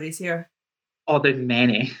bad stories here. Oh, there's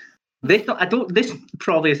many. This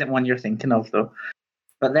probably isn't one you're thinking of though.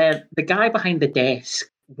 But then the guy behind the desk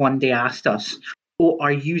one day asked us, "Oh,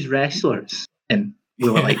 are you wrestlers?" And we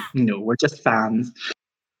were like, "No, we're just fans."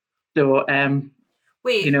 So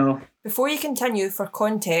Wait, you know, before you continue, for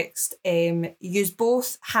context, you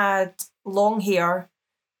both had long hair,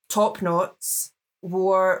 top knots,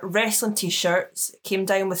 wore wrestling t-shirts, came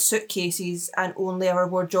down with suitcases, and only ever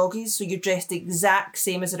wore joggies. So you dressed the exact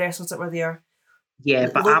same as the wrestlers that were there. yeah,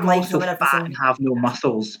 but I'm also fat and have no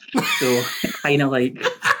muscles, so it kind of like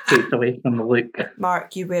takes away from the look.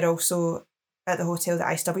 Mark, you were also at the hotel that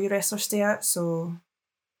ICW wrestlers stay at, so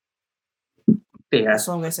Yeah. that's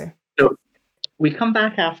all I'm going to say. So we come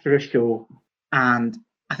back after a show, and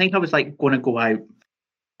I think I was like going to go out,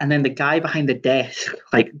 and then the guy behind the desk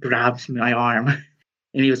like grabs my arm,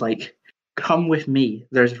 and he was like, "Come with me.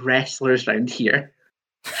 There's wrestlers around here."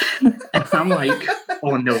 And I'm like,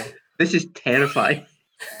 "Oh no, this is terrifying."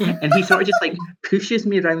 And he sort of just like pushes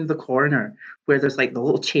me around the corner where there's like the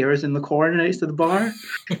little chairs in the corner next to the bar,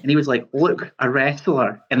 and he was like, "Look, a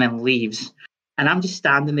wrestler," and then leaves. And I'm just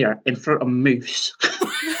standing there in front of Moose.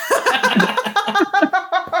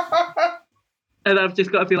 And I've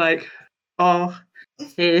just got to be like, "Oh,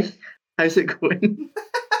 hey, how's it going?"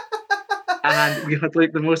 And we had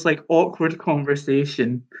like the most like awkward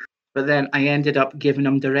conversation. But then I ended up giving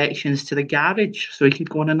him directions to the garage so he could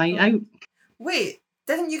go on a night out. Wait,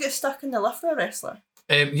 didn't you get stuck in the lift with a wrestler?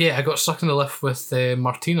 Yeah, I got stuck in the lift with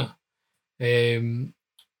Martina.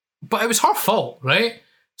 But it was her fault, right?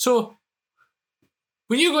 So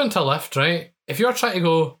when you go into a lift, right, if you're trying to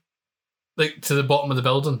go like to the bottom of the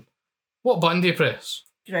building, what button do you press?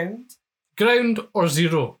 Ground. Ground or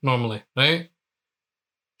 0 normally, right?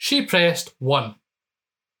 She pressed 1.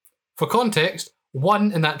 For context,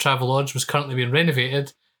 1 in that travel lodge was currently being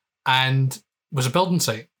renovated and was a building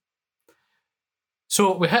site.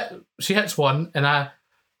 So she hits 1, and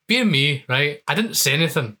being me, right, I didn't say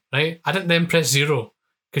anything, right? I didn't then press 0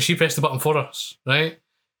 because she pressed the button for us, right?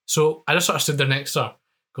 So I just sort of stood there next to her,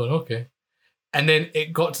 going, okay. And then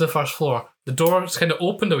it got to the first floor. The doors kind of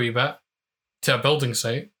opened a wee bit to a building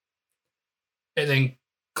site. It then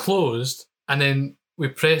closed, and then we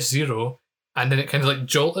pressed 0, and then it kind of like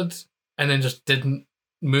jolted, and then just didn't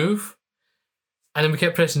move. And then we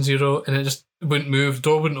kept pressing 0, and it just wouldn't move, the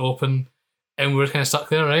door wouldn't open, and we were kind of stuck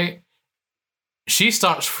there, right? She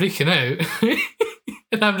starts freaking out,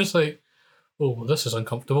 and I'm just like, oh, well, this is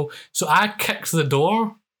uncomfortable. So I kicked the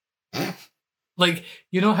door. Like,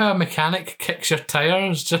 you know how a mechanic kicks your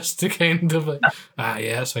tires just to kind of like,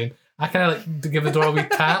 yeah, that's fine. I kind of like to give the door a wee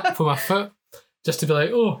tap with my foot just to be like,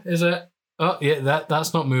 oh, is it? Oh, yeah,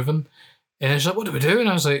 that's not moving. And she's like, what do we do? And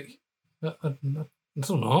I was like, I don't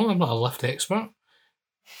know. I'm not a lift expert.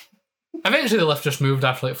 Eventually, the lift just moved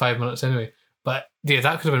after like 5 minutes anyway. But yeah,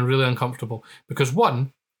 that could have been really uncomfortable because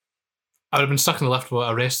 1, I would have been stuck in the lift with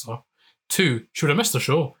a wrestler. 2, she would have missed the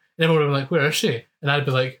show. And everyone would have been like, where is she? And I'd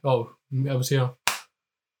be like, oh, I was here.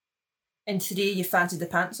 And 3, you fancied the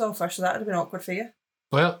pants off her, so that would have been awkward for you.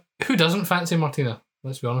 Well, who doesn't fancy Martina?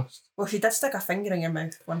 Let's be honest. Well, she did stick a finger in your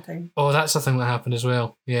mouth one time. Oh, that's the thing that happened as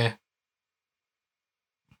well. Yeah.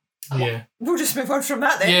 Yeah. We'll just move on from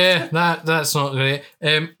that then. Yeah, that's not great.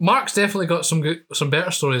 Mark's definitely got some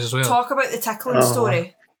better stories as well. Talk about the tickling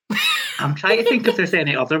story. I'm trying to think if there's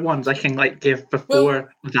any other ones I can like give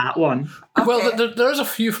before that one. Okay. Well, there's a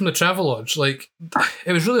few from the travel lodge. Like,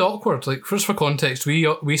 it was really awkward. Like, first for context,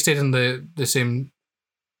 we stayed in the same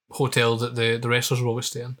hotel that the wrestlers were always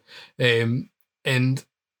staying,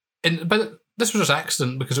 but this was just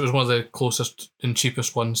accident because it was one of the closest and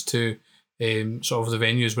cheapest ones to sort of the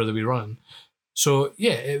venues where they were running. So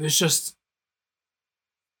yeah, it was just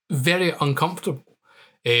very uncomfortable.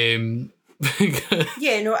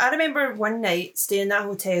 Yeah, no, I remember one night staying in that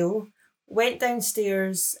hotel, went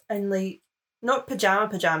downstairs and like, not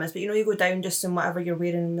pajamas, but you know, you go down just in whatever you're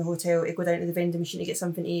wearing in the hotel, you go down to the vending machine to get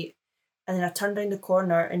something to eat. And then I turned around the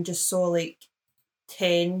corner and just saw like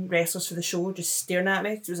 10 wrestlers for the show just staring at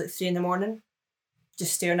me. It was like 3 a.m,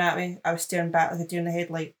 just staring at me. I was staring back like a deer in the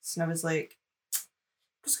headlights, and I was like,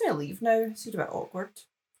 I'm just going to leave now. It's a bit awkward.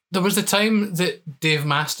 There was the time that Dave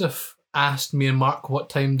Mastiff asked me and Mark what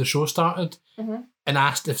time the show started, and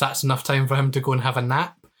asked if that's enough time for him to go and have a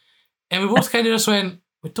nap. And we both kind of just went,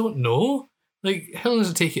 we don't know. Like, how long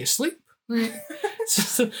does it take you to sleep? Like,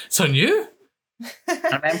 it's on you.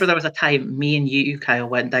 I remember there was a time me and you, Kyle,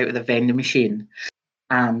 went out to the vending machine,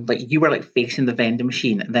 and like you were like facing the vending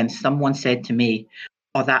machine, and then someone said to me,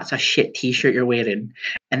 "Oh, that's a shit T-shirt you're wearing,"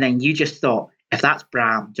 and then you just thought, if that's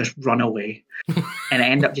Bram, just run away. And it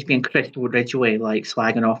ended up just being Crystal Ridgeway like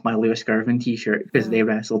slagging off my Lewis Girvin T-shirt because they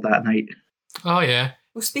wrestled that night. Oh yeah.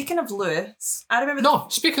 Well, speaking of Lewis, I remember. No,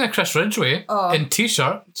 speaking of Chris Ridgway in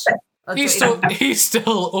T-shirts, he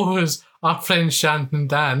still owes our friend Shannon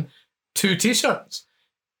Dan 2 T-shirts.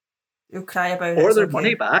 You'll cry about it. Or their okay.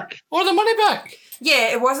 money back. Or the money back.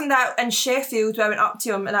 Yeah, it wasn't that in Sheffield where I went up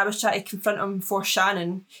to him and I was trying to confront him for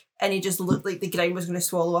Shannon, and he just looked like the ground was going to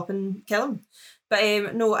swallow up and kill him.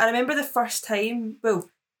 But no, I remember the first time. Well,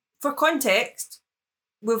 for context,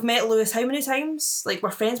 we've met Lewis how many times? Like,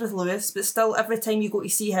 we're friends with Lewis, but still, every time you go to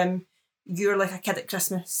see him, you're like a kid at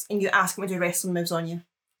Christmas and you ask him to do wrestling moves on you.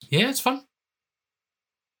 Yeah, it's fun.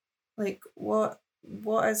 Like, what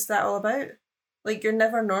is that all about? Like, you're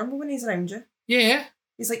never normal when he's around you. Yeah.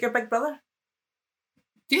 He's like your big brother.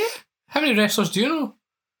 Yeah. How many wrestlers do you know?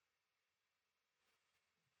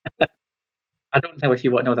 I don't know if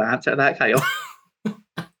you want to know the answer to that, Kyle.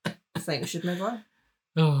 I think we should move on.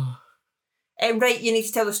 Oh. Right, you need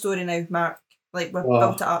to tell the story now, Mark. Like, we've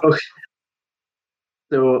built it up. Okay.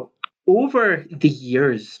 So, over the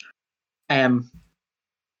years,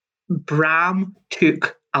 Bram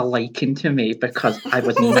took a liking to me because I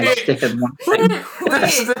was nice to him one time.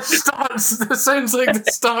 This sounds like the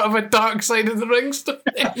start of a Dark Side of the Ring story.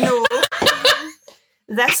 No.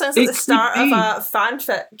 This sounds like the start of a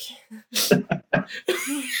fanfic. So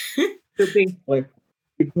basically,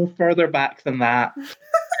 to go further back than that,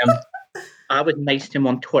 I was nice to him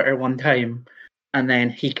on Twitter one time, and then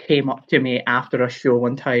he came up to me after a show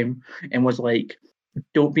one time and was like,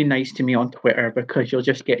 "Don't be nice to me on Twitter because you'll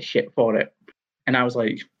just get shit for it." And I was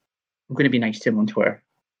like, I'm going to be nice to him on Twitter.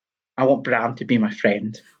 I want Bram to be my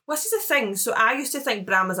friend. Well, this is the thing. So I used to think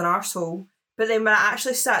Bram was an arsehole, but then when I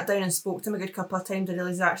actually sat down and spoke to him a good couple of times, I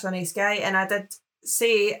realised he's actually a nice guy. And I did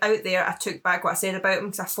say out there, I took back what I said about him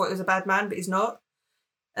because I thought he was a bad man, but he's not.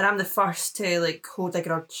 And I'm the first to like hold a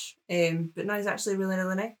grudge. But now he's actually really,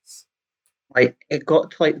 really nice. Like, it got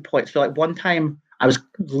to like the point. So like one time I was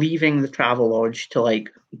leaving the travel lodge to like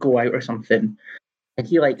go out or something, and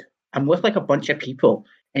he like, I'm with like a bunch of people,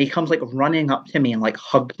 and he comes like running up to me and like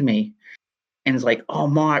hugged me, and is like, "Oh,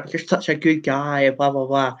 Mark, you're such a good guy," blah blah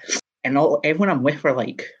blah. And everyone I'm with are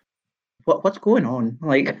like, what's going on?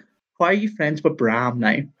 Like, why are you friends with Bram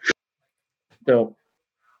now? So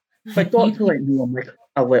I got to like know him like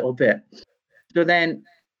a little bit. So then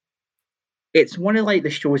it's one of like the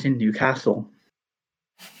shows in Newcastle,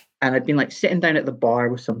 and I'd been like sitting down at the bar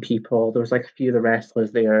with some people. There was like a few of the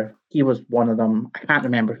wrestlers there. He was one of them. I can't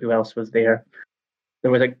remember who else was there.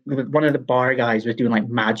 There was like one of the bar guys was doing like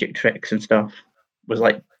magic tricks and stuff. It was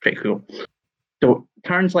like pretty cool. So it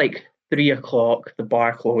turns like 3:00, the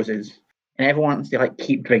bar closes, and everyone wants to like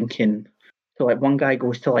keep drinking. So like one guy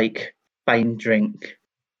goes to like find drink.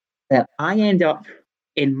 Then I end up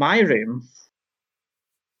in my room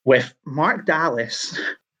with Mark Dallas,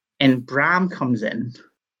 and Bram comes in.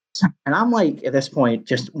 And I'm like, at this point,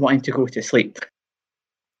 just wanting to go to sleep.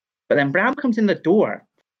 But then Bram comes in the door,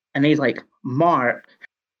 and he's like, "Mark,"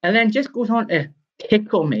 and then just goes on to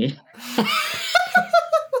tickle me.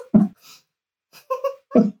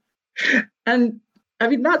 And I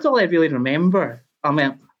mean, that's all I really remember. I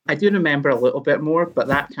mean, I do remember a little bit more, but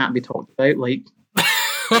that can't be talked about. Like,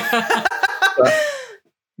 but,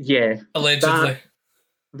 yeah, allegedly,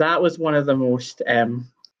 that was one of the most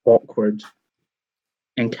awkward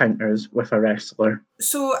encounters with a wrestler.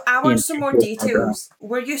 So I want some more details.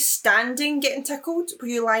 Were you standing getting tickled? Were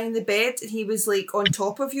you lying in the bed and he was like on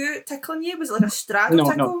top of you tickling you? Was it like a straddle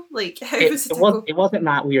tickle? No. Like, how was the tickle? It wasn't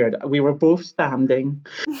that weird. We were both standing.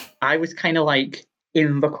 I was kind of like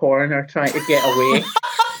in the corner trying to get away.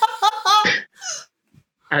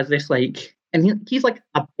 As this like, and he's like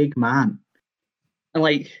a big man. And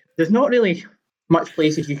like, there's not really much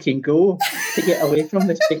places you can go to get away from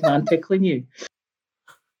this big man tickling you.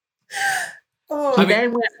 He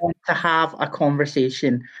then went on to have a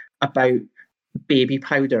conversation about baby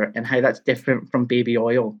powder and how that's different from baby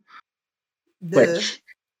oil, which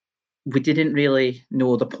we didn't really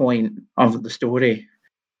know the point of the story,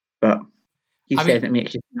 but he said it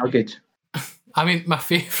makes you smell good. I mean, my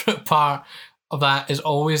favourite part of that is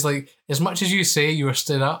always like, as much as you say you were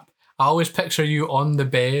stood up, I always picture you on the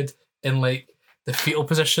bed in like the fetal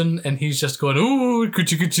position, and he's just going, "Ooh,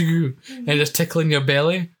 coochie coochie goo," and just tickling your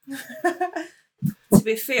belly. To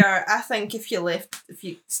be fair, I think if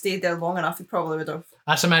you stayed there long enough, you probably would have.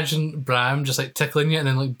 I just imagine Bram just like tickling you and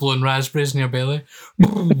then like blowing raspberries in your belly.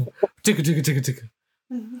 Ticka, ticka, ticka, ticka.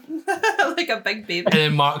 Like a big baby. And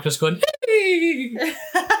then Mark just going, hey!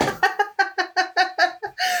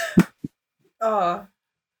 Oh.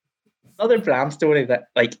 Another Bram story that,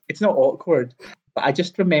 like, it's not awkward, but I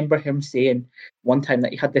just remember him saying one time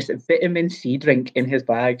that he had this vitamin C drink in his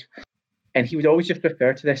bag, and he would always just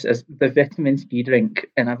refer to this as the vitamin C drink,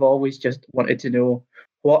 and I've always just wanted to know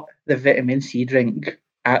what the vitamin C drink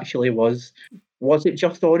actually was. Was it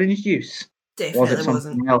just orange juice? Definitely Was it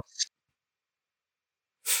something wasn't. else?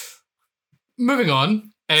 Moving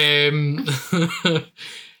on.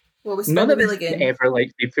 Well, we spin None the of wheel this again. would ever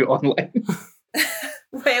like be put online.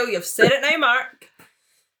 Well, you've said it now, Mark.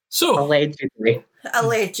 So, Allegedly.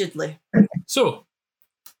 Allegedly. Shall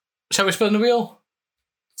we spin the wheel?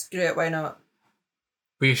 Screw it, why not?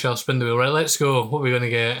 We shall spin the wheel. Right, let's go. What are we going to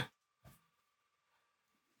get?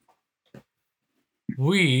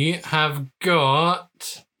 We have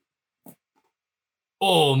got...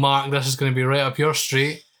 Oh, Mark, this is going to be right up your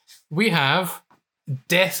street. We have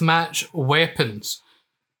deathmatch weapons.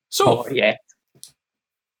 So, Oh, yeah.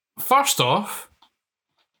 first off,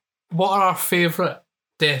 what are our favourite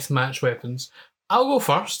deathmatch weapons? I'll go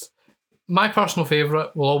first. My personal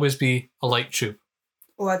favourite will always be a light tube.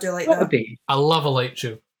 Oh, I do like What would that. be? I love a light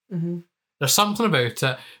tube. Mm-hmm. There's something about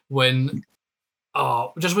it when a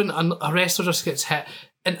wrestler just gets hit.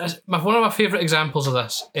 And one of my favourite examples of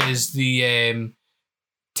this is the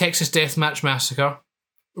Texas Deathmatch Massacre,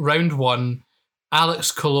 round 1,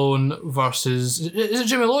 Alex Colon versus... Is it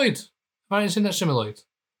Jimmy Lloyd? Am I right in saying that's Jimmy Lloyd?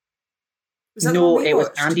 Was that the No, one we it was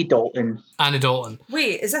watched? Andy Dalton. Andy Dalton.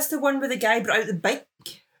 Wait, is this the one where the guy brought out the bike?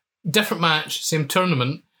 Different match, same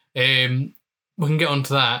tournament. We can get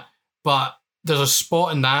onto that. But there's a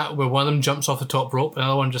spot in that where one of them jumps off the top rope and the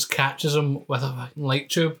other one just catches him with a fucking light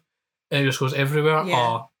tube and it just goes everywhere. Yeah.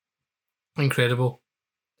 Oh, incredible.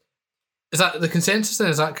 Is that the consensus then?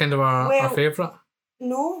 Is that kind of our favourite?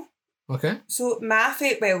 No. Okay. So my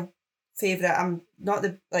favourite, I'm not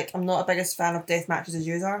the biggest fan of death matches as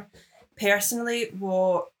you are. Personally,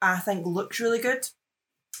 what I think looks really good,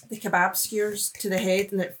 the kebab skewers to the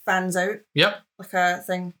head and it fans out Yep. like a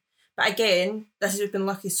thing. But again, this has been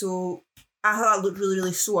lucky, so I thought that looked really,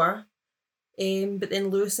 really sore. But then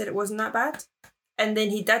Lewis said it wasn't that bad. And then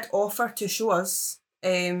he did offer to show us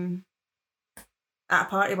at a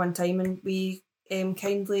party one time, and we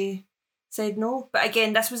kindly said no. But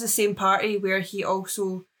again, this was the same party where he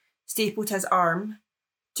also stapled his arm,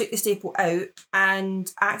 took the staple out,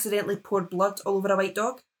 and accidentally poured blood all over a white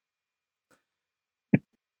dog.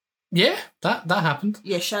 Yeah, that happened.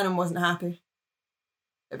 Yeah, Shannon wasn't happy.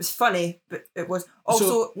 It was funny, but it was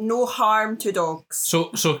also no harm to dogs. So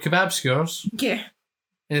kebab skewers. Yeah.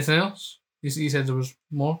 Anything else? You said there was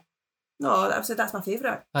more? No, I said that's my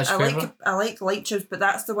favourite. That's your favourite? I like light tubes, but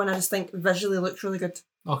that's the one I just think visually looks really good.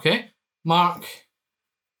 Okay. Mark.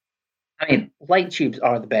 I mean, light tubes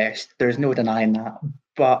are the best. There's no denying that.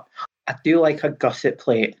 But I do like a gusset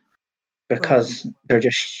plate because they're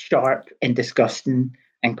just sharp and disgusting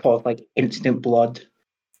and cause like instant blood.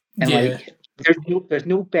 And like there's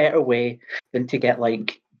no better way than to get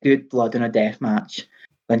like good blood in a death match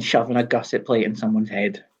than shoving a gusset plate in someone's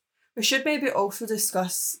head. We should maybe also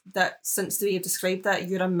discuss that since the way you've described that,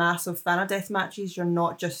 you're a massive fan of death matches. You're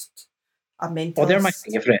not just a mentalist. Oh, they're my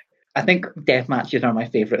favourite. I think death matches are my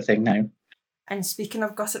favourite thing now. And speaking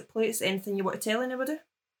of gusset plates, anything you want to tell anybody?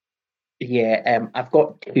 Yeah, I've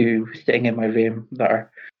got 2 sitting in my room that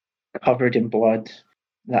are covered in blood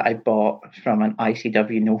that I bought from an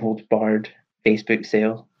ICW No Holds Barred Facebook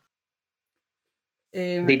sale.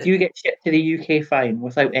 They do get shipped to the UK fine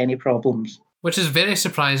without any problems. Which is very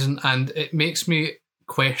surprising, and it makes me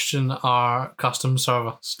question our customs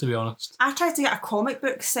service, to be honest. I tried to get a comic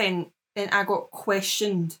book sent and I got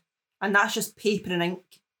questioned, and that's just paper and ink.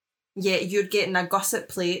 Yet you're getting a gusset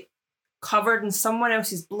plate covered in someone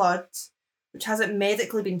else's blood, which hasn't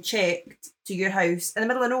medically been checked, to your house in the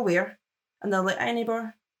middle of nowhere, and they're like, "Hi,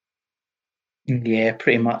 neighbour." Yeah,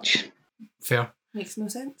 pretty much. Fair. Makes no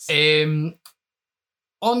sense.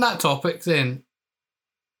 On that topic, then,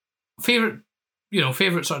 favourite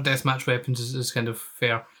sort of deathmatch weapons is kind of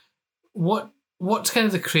fair. What's kind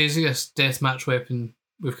of the craziest deathmatch weapon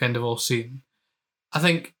we've kind of all seen? I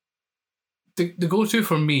think the go-to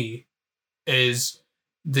for me is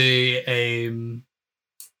the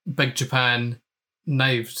Big Japan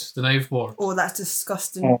the knife board. Oh, that's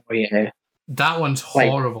disgusting. Oh, yeah. That one's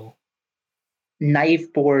horrible.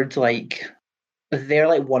 Knife boards, like, they're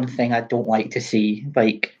like one thing I don't like to see.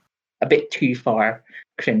 Like, a bit too far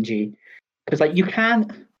cringy. because like you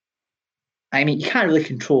can't. I mean, you can't really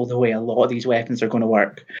control the way a lot of these weapons are going to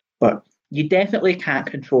work, but you definitely can't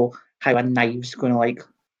control how a knife's going to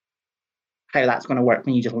how that's going to work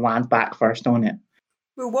when you just land back first on it.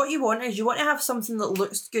 Well, what you want is you want to have something that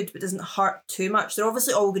looks good but doesn't hurt too much. They're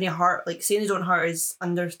obviously all going to hurt. Like saying they don't hurt is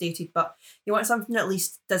understated, but you want something that at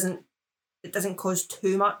least doesn't cause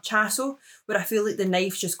too much hassle. Where I feel like the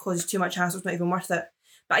knife just causes too much hassle, it's not even worth it.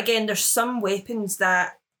 But again, there's some weapons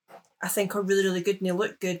that I think are really, really good and they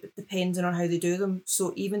look good, but depending on how they do them.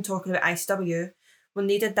 So even talking about ICW, when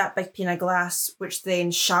they did that big pane of glass, which then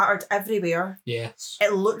shattered everywhere, Yes.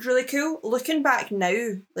 it looked really cool. Looking back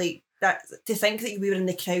now, like that, to think that we were in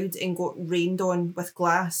the crowd and got rained on with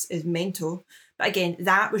glass is mental. But again,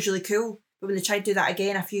 that was really cool. But when they tried to do that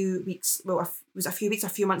again a few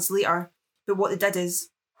months later, but what they did is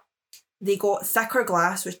they got thicker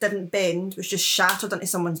glass, which didn't bend, which just shattered onto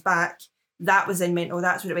someone's back. That was then mental.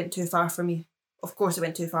 That's where it went too far for me. Of course it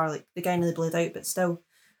went too far, like the guy nearly bled out, but still.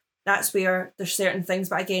 That's where there's certain things.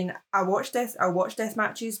 But again, I watch death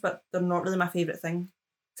matches, but they're not really my favourite thing.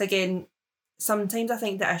 So again, sometimes I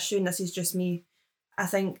think the issue, and this is just me, I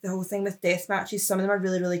think the whole thing with death matches, some of them are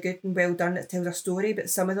really, really good and well done. It tells a story, but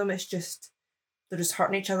some of them it's just, they're just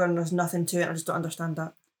hurting each other and there's nothing to it. I just don't understand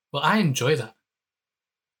that. Well, I enjoy that.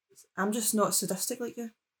 I'm just not sadistic like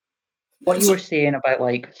you. What you were saying about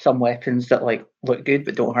like some weapons that like look good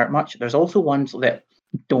but don't hurt much, there's also ones that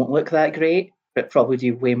don't look that great but probably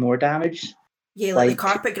do way more damage. Yeah, like the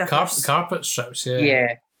carpet grippers. Carpet strips, yeah. Yeah.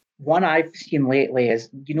 One I've seen lately is,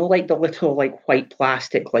 like the little like white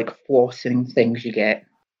plastic like flossing things you get.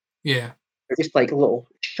 Yeah. They're just like little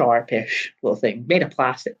sharpish little thing made of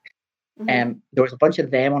plastic. Mm-hmm. There was a bunch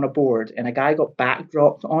of them on a board and a guy got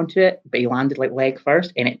backdropped onto it, but he landed like leg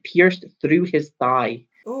first and it pierced through his thigh.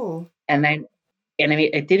 Oh. And I mean,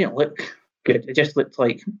 it didn't look good. It just looked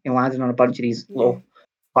like he landed on a bunch of these little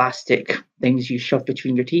plastic things you shove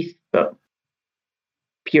between your teeth, but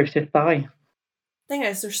pierced his thigh. Thing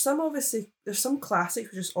is, there's some classics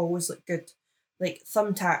which just always look good. Like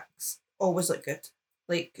thumbtacks always look good.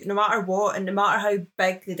 Like no matter what, and no matter how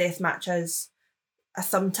big the death match is, a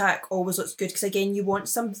thumbtack always looks good. Because again, you want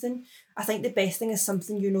something. I think the best thing is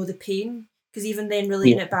something you know the pain. Because even then,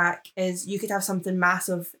 relating it back is you could have something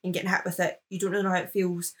massive and getting hit with it. You don't really know how it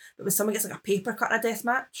feels. But when someone gets like a paper cut in a death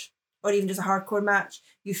match, or even just a hardcore match,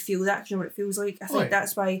 you feel that. You know what it feels like. I think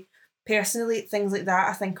that's why, personally, things like that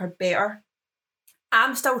I think are better.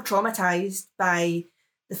 I'm still traumatised by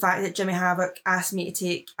the fact that Jimmy Havoc asked me to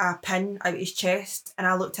take a pin out of his chest, and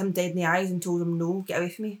I looked him dead in the eyes and told him no, get away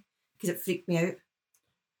from me, because it freaked me out.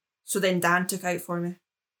 So then Dan took it out for me.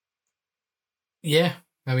 Yeah.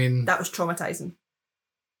 I mean, that was traumatizing.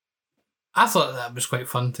 I thought that was quite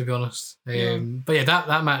fun, to be honest. But yeah,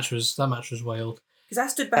 that match was wild. Because I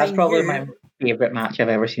stood behind you. That's probably my favourite match I've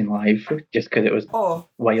ever seen live, just because it was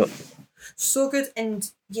wild. So good, and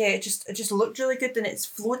yeah, it just looked really good, and it's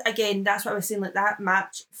flowed again. That's what I was saying. Like that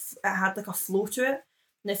match, it had like a flow to it,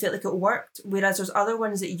 and it felt like it worked. Whereas there's other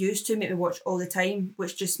ones that used to make me watch all the time,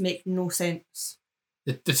 which just make no sense.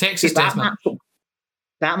 The Texas Death Match.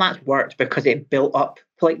 That match worked because it built up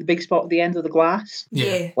to like the big spot at the end of the glass.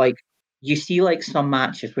 Yeah. Like you see like some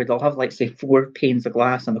matches where they'll have like say 4 panes of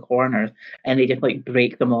glass in the corners and they just like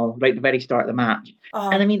break them all right at the very start of the match.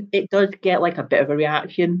 And I mean it does get like a bit of a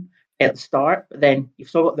reaction at the start, but then you've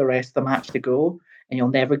still got the rest of the match to go and you'll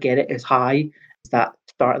never get it as high as that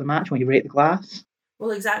start of the match when you break the glass.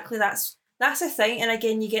 Well, exactly, that's the thing. And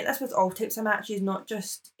again, you get this with all types of matches, not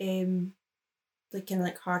just like kind of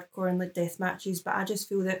like hardcore and like death matches, but I just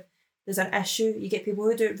feel that there's an issue. You get people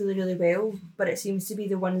who do it really, really well, but it seems to be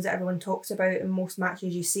the ones that everyone talks about in most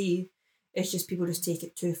matches you see. It's just people just take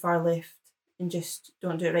it too far left and just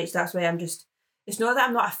don't do it right. So that's why it's not that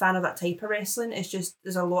I'm not a fan of that type of wrestling, it's just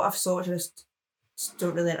there's a lot of sorts that just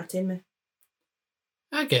don't really entertain me.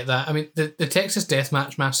 I get that. I mean, the Texas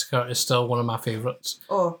Deathmatch Massacre is still one of my favourites.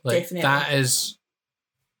 Oh, like, definitely. That is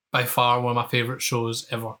by far one of my favourite shows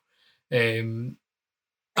ever.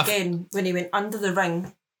 Again, when he went under the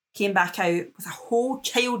ring, came back out with a whole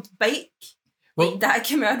child bike. Well, like that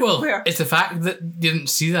came out of nowhere. It's the fact that you didn't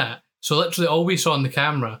see that. So literally all we saw on the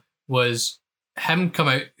camera was him come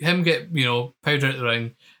out, him get, powder out the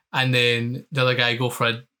ring, and then the other guy go for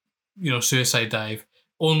a, suicide dive,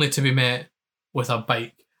 only to be met with a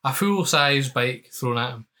bike. A full-size bike thrown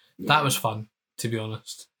at him. Yeah. That was fun, to be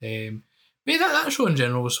honest. But yeah, that show in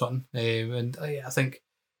general was fun. And I think,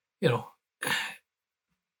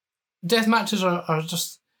 death matches are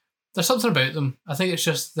just, there's something about them. I think it's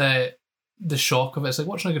just the shock of it. It's like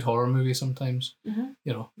watching a good horror movie sometimes. Mm-hmm.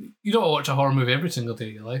 You don't watch a horror movie every single day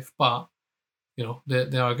of your life, but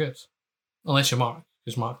they are good. Unless you're Mark,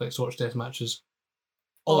 because Mark likes to watch death matches.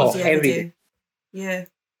 Oh, yeah, every they day. do. Yeah.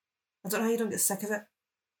 I don't know how you don't get sick of it.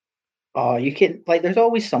 Oh, you can, like, there's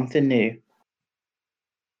always something new.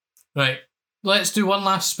 Right, let's do one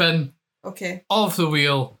last spin Okay. of the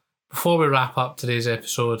wheel before we wrap up today's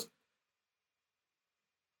episode.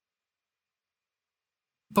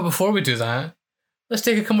 But before we do that, let's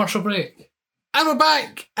take a commercial break. And we're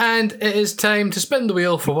back, and it is time to spin the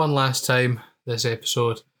wheel for one last time this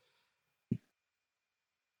episode.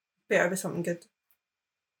 Better be something good.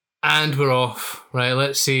 And we're off. Right,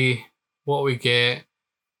 let's see what we get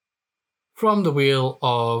from the wheel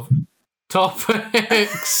of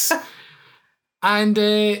topics. And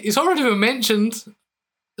it's already been mentioned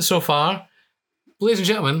so far. Ladies and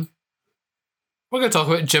gentlemen, we're going to talk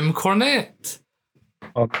about Jim Cornette.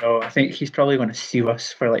 Oh no, I think he's probably going to sue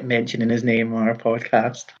us for like mentioning his name on our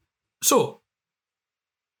podcast. So,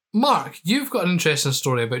 Mark, you've got an interesting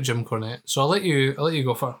story about Jim Cornette, so I'll let you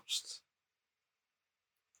go first.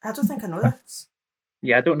 I don't think I know this.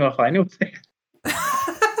 Yeah, I don't know if I know.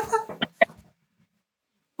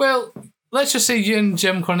 Well, let's just say you and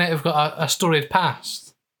Jim Cornette have got a storied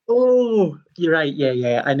past. Oh, you're right.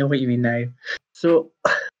 Yeah, I know what you mean now. So,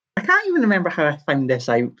 I can't even remember how I found this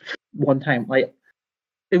out one time. Like,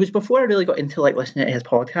 it was before I really got into like listening to his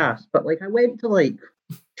podcast, but like I went to like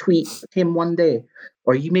tweet him one day,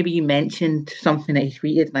 or maybe you mentioned something that he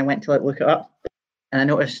tweeted, and I went to like look it up, and I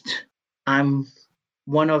noticed I'm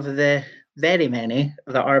one of the very many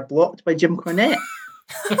that are blocked by Jim Cornette.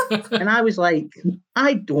 And I was like,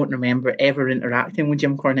 I don't remember ever interacting with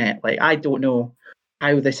Jim Cornette. Like, I don't know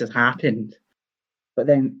how this has happened. But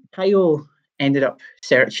then Kyle ended up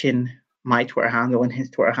searching my Twitter handle and his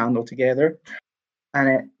Twitter handle together, and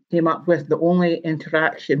it came up with the only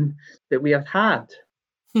interaction that we have had,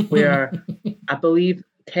 where I believe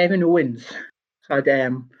Kevin Owens had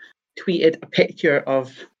tweeted a picture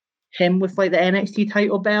of him with like the NXT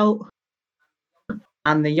title belt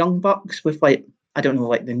and the Young Bucks with like, I don't know,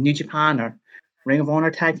 like the New Japan or Ring of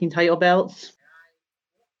Honor tag team title belts.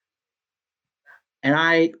 And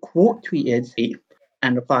I quote tweeted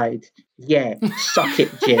and replied, "Yeah, suck it,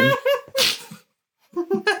 Jim."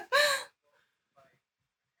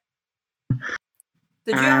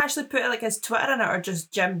 Did you actually put like his Twitter in it or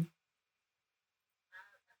just Jim?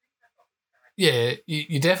 Yeah,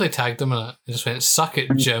 you definitely tagged him in it. You just went, "Suck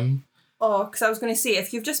it, Jim." Oh, because I was going to say,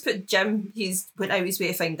 if you've just put Jim, he's went out his way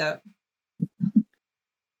to find out.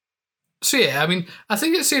 So yeah, I mean, I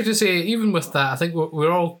think it's safe to say, even with that, I think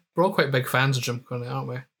we're all quite big fans of Jim Cornette, aren't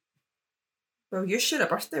we? Well, you share a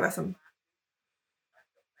birthday with him.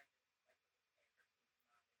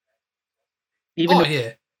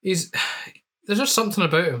 Yeah, there's just something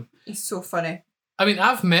about him. He's so funny. I mean,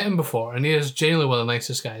 I've met him before, and he is genuinely one of the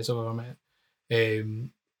nicest guys I've ever met.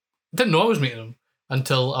 Didn't know I was meeting him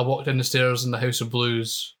until I walked down the stairs in the House of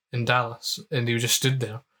Blues in Dallas, and he was just stood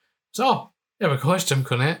there. So, oh, there we go, it's Jim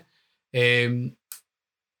Cornette.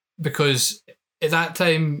 Because at that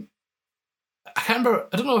time, I can't remember,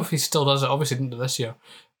 I don't know if he still does it, obviously didn't do this year,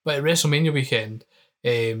 but at WrestleMania weekend,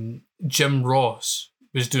 Jim Ross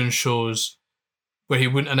was doing shows where he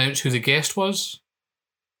wouldn't announce who the guest was,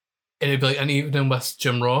 and it'd be like an evening with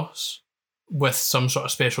Jim Ross with some sort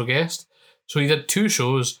of special guest. So he did two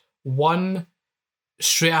shows, one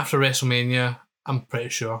straight after WrestleMania, I'm pretty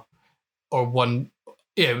sure, or one,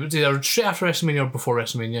 yeah, it was either straight after WrestleMania or before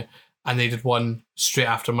WrestleMania, and they did one straight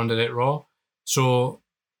after Monday Night Raw. So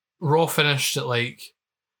Raw finished at like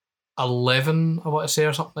 11, I want to say,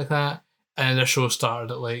 or something like that, and their show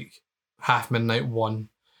started at like 1:30.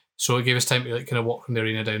 So it gave us time to like kind of walk from the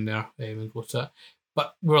arena down there and go to it.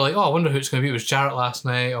 But we were like, oh, I wonder who it's going to be. It was Jarrett last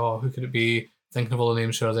night. Oh, who could it be? Thinking of all the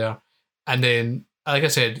names who are there. And then, like I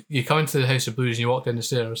said, you come into the House of Blues and you walk down the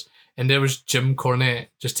stairs, and there was Jim Cornette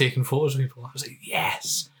just taking photos of people. I was like,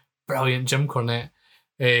 yes, brilliant, Jim Cornette.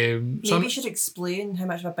 Maybe you should explain how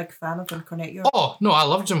much of a big fan of Jim Cornette you are. Oh, no, I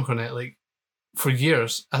love Jim Cornette. Like, for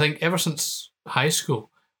years. I think ever since high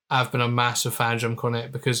school, I've been a massive fan of Jim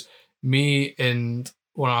Cornette, because me and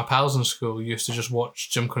one of my pals in school used to just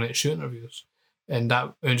watch Jim Cornette shoot interviews and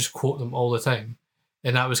just quote them all the time.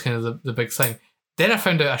 And that was kind of the big thing. Then I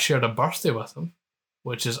found out I shared a birthday with him,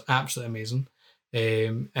 which is absolutely amazing.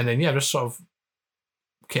 And then, yeah, just sort of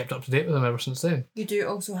kept up to date with him ever since then. You do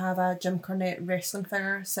also have a Jim Cornette wrestling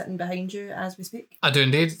figure sitting behind you as we speak. I do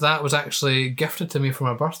indeed. That was actually gifted to me for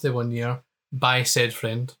my birthday one year by said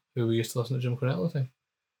friend who we used to listen to Jim Cornette all the time.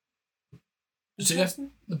 So, yeah,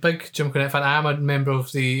 the big Jim Cornette fan. I am a member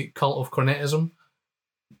of the Cult of Cornettism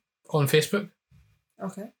on Facebook.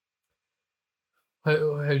 Okay. How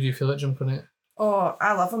do you feel about Jim Cornette? Oh,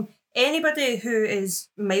 I love him. Anybody who is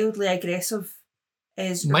mildly aggressive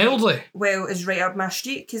is Mildly. is right up my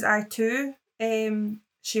street, because I too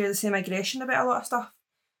share the same aggression about a lot of stuff.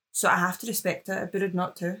 So I have to respect it. I'd be rude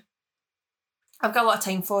not to. I've got a lot of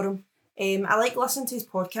time for him. I like listening to his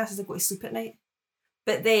podcast as I go to sleep at night.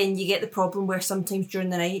 But then you get the problem where sometimes during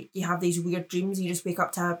the night you have these weird dreams. You just wake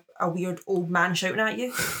up to a weird old man shouting at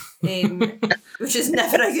you, which is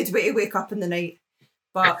never a good way to wake up in the night.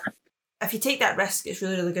 But if you take that risk, it's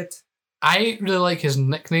really, really good. I really like his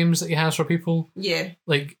nicknames that he has for people. Yeah.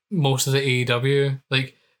 Like most of the AEW,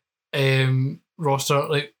 like roster,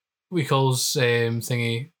 like we calls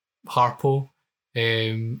thingy Harpo.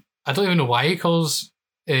 I don't even know why he calls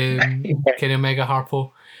Kenny Omega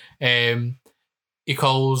Harpo. He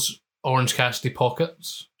calls Orange Cassidy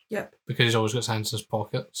Pockets. Yep. Because he's always got his hands in his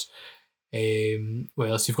pockets. What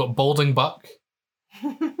else? You've got Balding Buck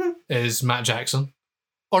is Matt Jackson.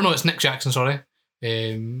 Or no, it's Nick Jackson, sorry.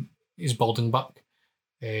 He's Balding Buck.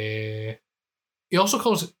 He also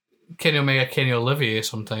calls Kenny Omega Kenny Olivier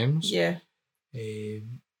sometimes. Yeah. Yeah,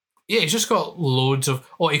 he's just got loads of...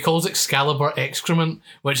 Oh, he calls Excalibur Excrement,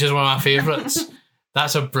 which is one of my favourites.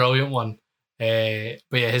 That's a brilliant one. But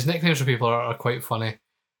yeah, his nicknames for people are quite funny.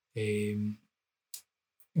 Yeah,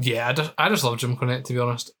 I just love Jim Cornette, to be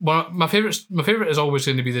honest. My favourite is always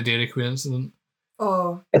going to be the Dairy Queen incident.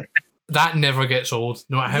 Oh. That never gets old,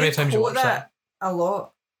 no matter how many times you watch that. A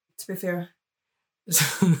lot, to be fair.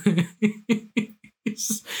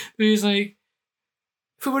 He's like,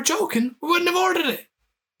 if we were joking, we wouldn't have ordered it.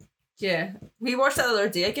 Yeah, we watched that the other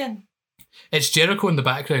day again. It's Jericho in the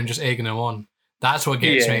background just egging him on. That's what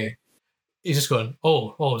gets me. He's just going,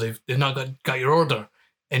 oh, they've not got your order.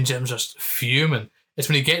 And Jim's just fuming. It's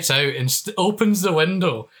when he gets out and opens the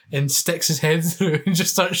window and sticks his head through and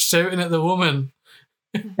just starts shouting at the woman.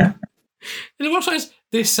 And the worst part is,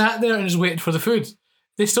 they sat there and just waited for the food.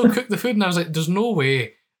 They still cooked the food, and I was like, there's no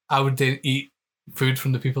way I would then eat food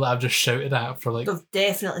from the people that I've just shouted at for like... They've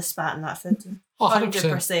definitely spat in that food. Oh,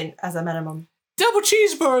 100% as a minimum. Double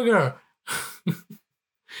cheeseburger!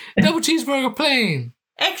 Double cheeseburger plain!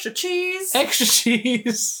 Extra cheese! Extra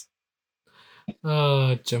cheese!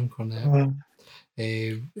 Oh, Jim Cornette.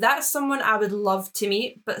 That's someone I would love to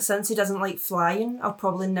meet, but since he doesn't like flying, I'll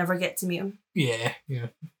probably never get to meet him. Yeah.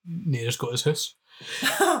 Near's got his house.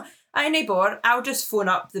 I know, Bor. I'll just phone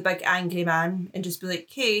up the big angry man and just be like,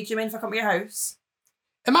 hey, do you mind if I come to your house?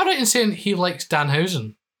 Am I right in saying he likes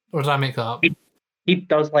Danhausen? Or did I make that up? He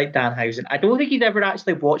does like Danhausen. I don't think he's ever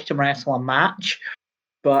actually watched him wrestle a match,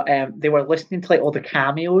 but they were listening to like all the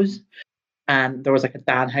cameos, and there was like a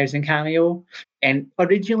Danhausen cameo. And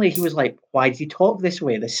originally he was like, why does he talk this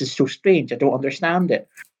way? This is so strange. I don't understand it.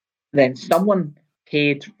 Then someone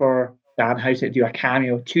paid for Danhausen to do a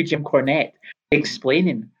cameo to Jim Cornette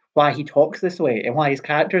explaining why he talks this way and why his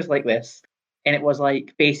character's like this. And it was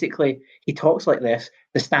like, basically, he talks like this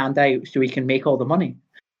to stand out so he can make all the money.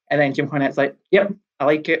 And then Jim Cornette's like, yep, I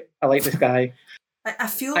like it. I like this guy. I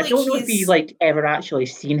feel like I don't know if he's like ever actually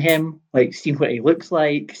seen him, like seen what he looks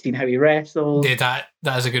like, seen how he wrestles. Yeah,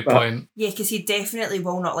 that is a good point. Yeah, because he definitely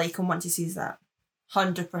will not like him once he sees that.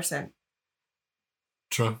 100%.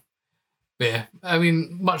 True. But yeah, I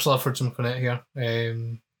mean, much love for Jim Cornette here.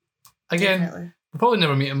 Again, Definitely. we'll probably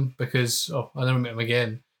never meet him because... Oh, I'll never meet him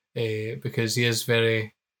again. Because he is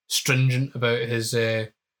very stringent about his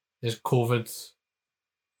COVID,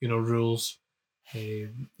 rules. He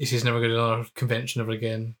says he's never going to another convention ever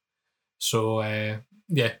again. So,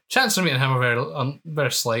 yeah, chances of meeting him are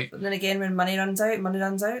very slight. But then again, when money runs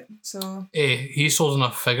out, so... He sold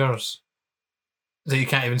enough figures that you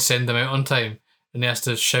can't even send them out on time, and he has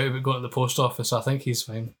to shout about going to the post office, so I think he's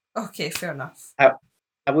fine. Okay, fair enough.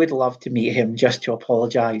 I would love to meet him just to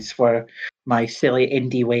apologise for my silly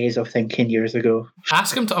indie ways of thinking years ago.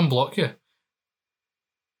 Ask him to unblock you.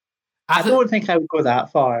 I don't think I would go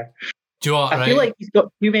that far. Do you know what, I feel like he's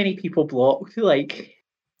got too many people blocked. Like,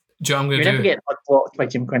 do you know what I'm going to do? You're never getting unblocked by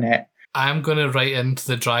Jim Cornette. I'm going to write into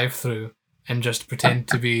the drive-thru and just pretend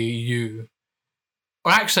to be you.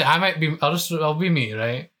 Or actually, I'll be me,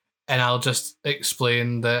 right? And I'll just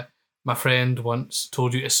explain that my friend once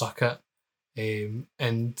told you to suck it.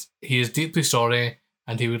 And he is deeply sorry,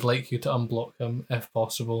 and he would like you to unblock him if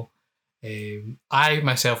possible. I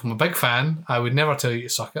myself am a big fan. I would never tell you to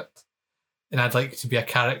suck it, and I'd like to be a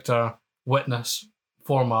character witness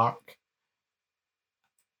for Mark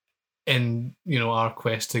in our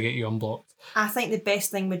quest to get you unblocked. I think the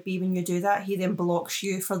best thing would be when you do that, he then blocks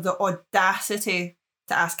you for the audacity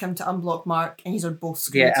to ask him to unblock Mark, and you're both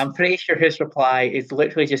screwed. Yeah, I'm pretty sure his reply is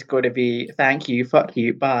literally just going to be, thank you, fuck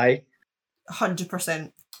you, bye.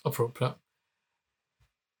 100%. Appropriate.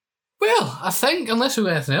 Well, I think, unless we've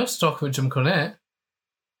got anything else to talk about Jim Cornette,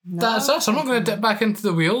 that's us. I'm not going to dip back into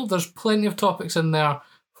the wheel. There's plenty of topics in there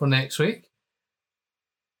for next week.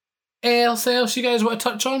 Anything else you guys want to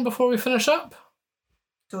touch on before we finish up?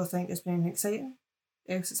 Don't think there's been anything exciting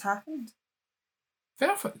else that's happened.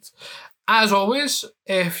 Perfect. As always,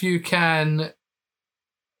 if you can,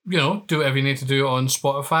 do whatever you need to do on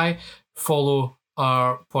Spotify, follow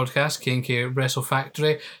our podcast, K&K Wrestle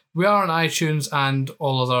Factory. We are on iTunes and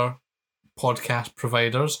all other podcast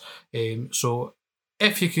providers. So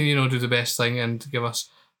if you can, do the best thing and give us,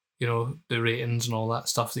 the ratings and all that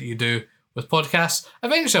stuff that you do with podcasts,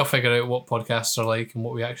 eventually I'll figure out what podcasts are like and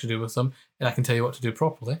what we actually do with them, and I can tell you what to do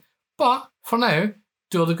properly. But for now,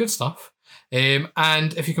 do all the good stuff. And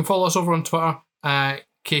if you can follow us over on Twitter at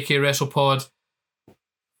KK WrestlePod,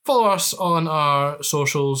 follow us on our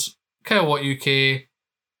socials, Kyle Watt UK,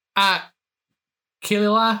 at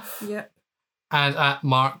Kaylee Laugh, Yep. and at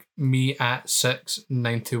Mark Me at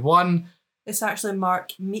 691. It's actually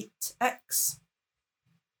Mark Meat X.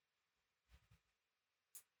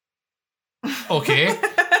 Okay.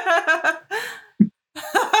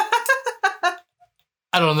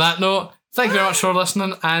 And on that note, thank you very much for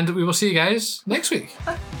listening, and we will see you guys next week.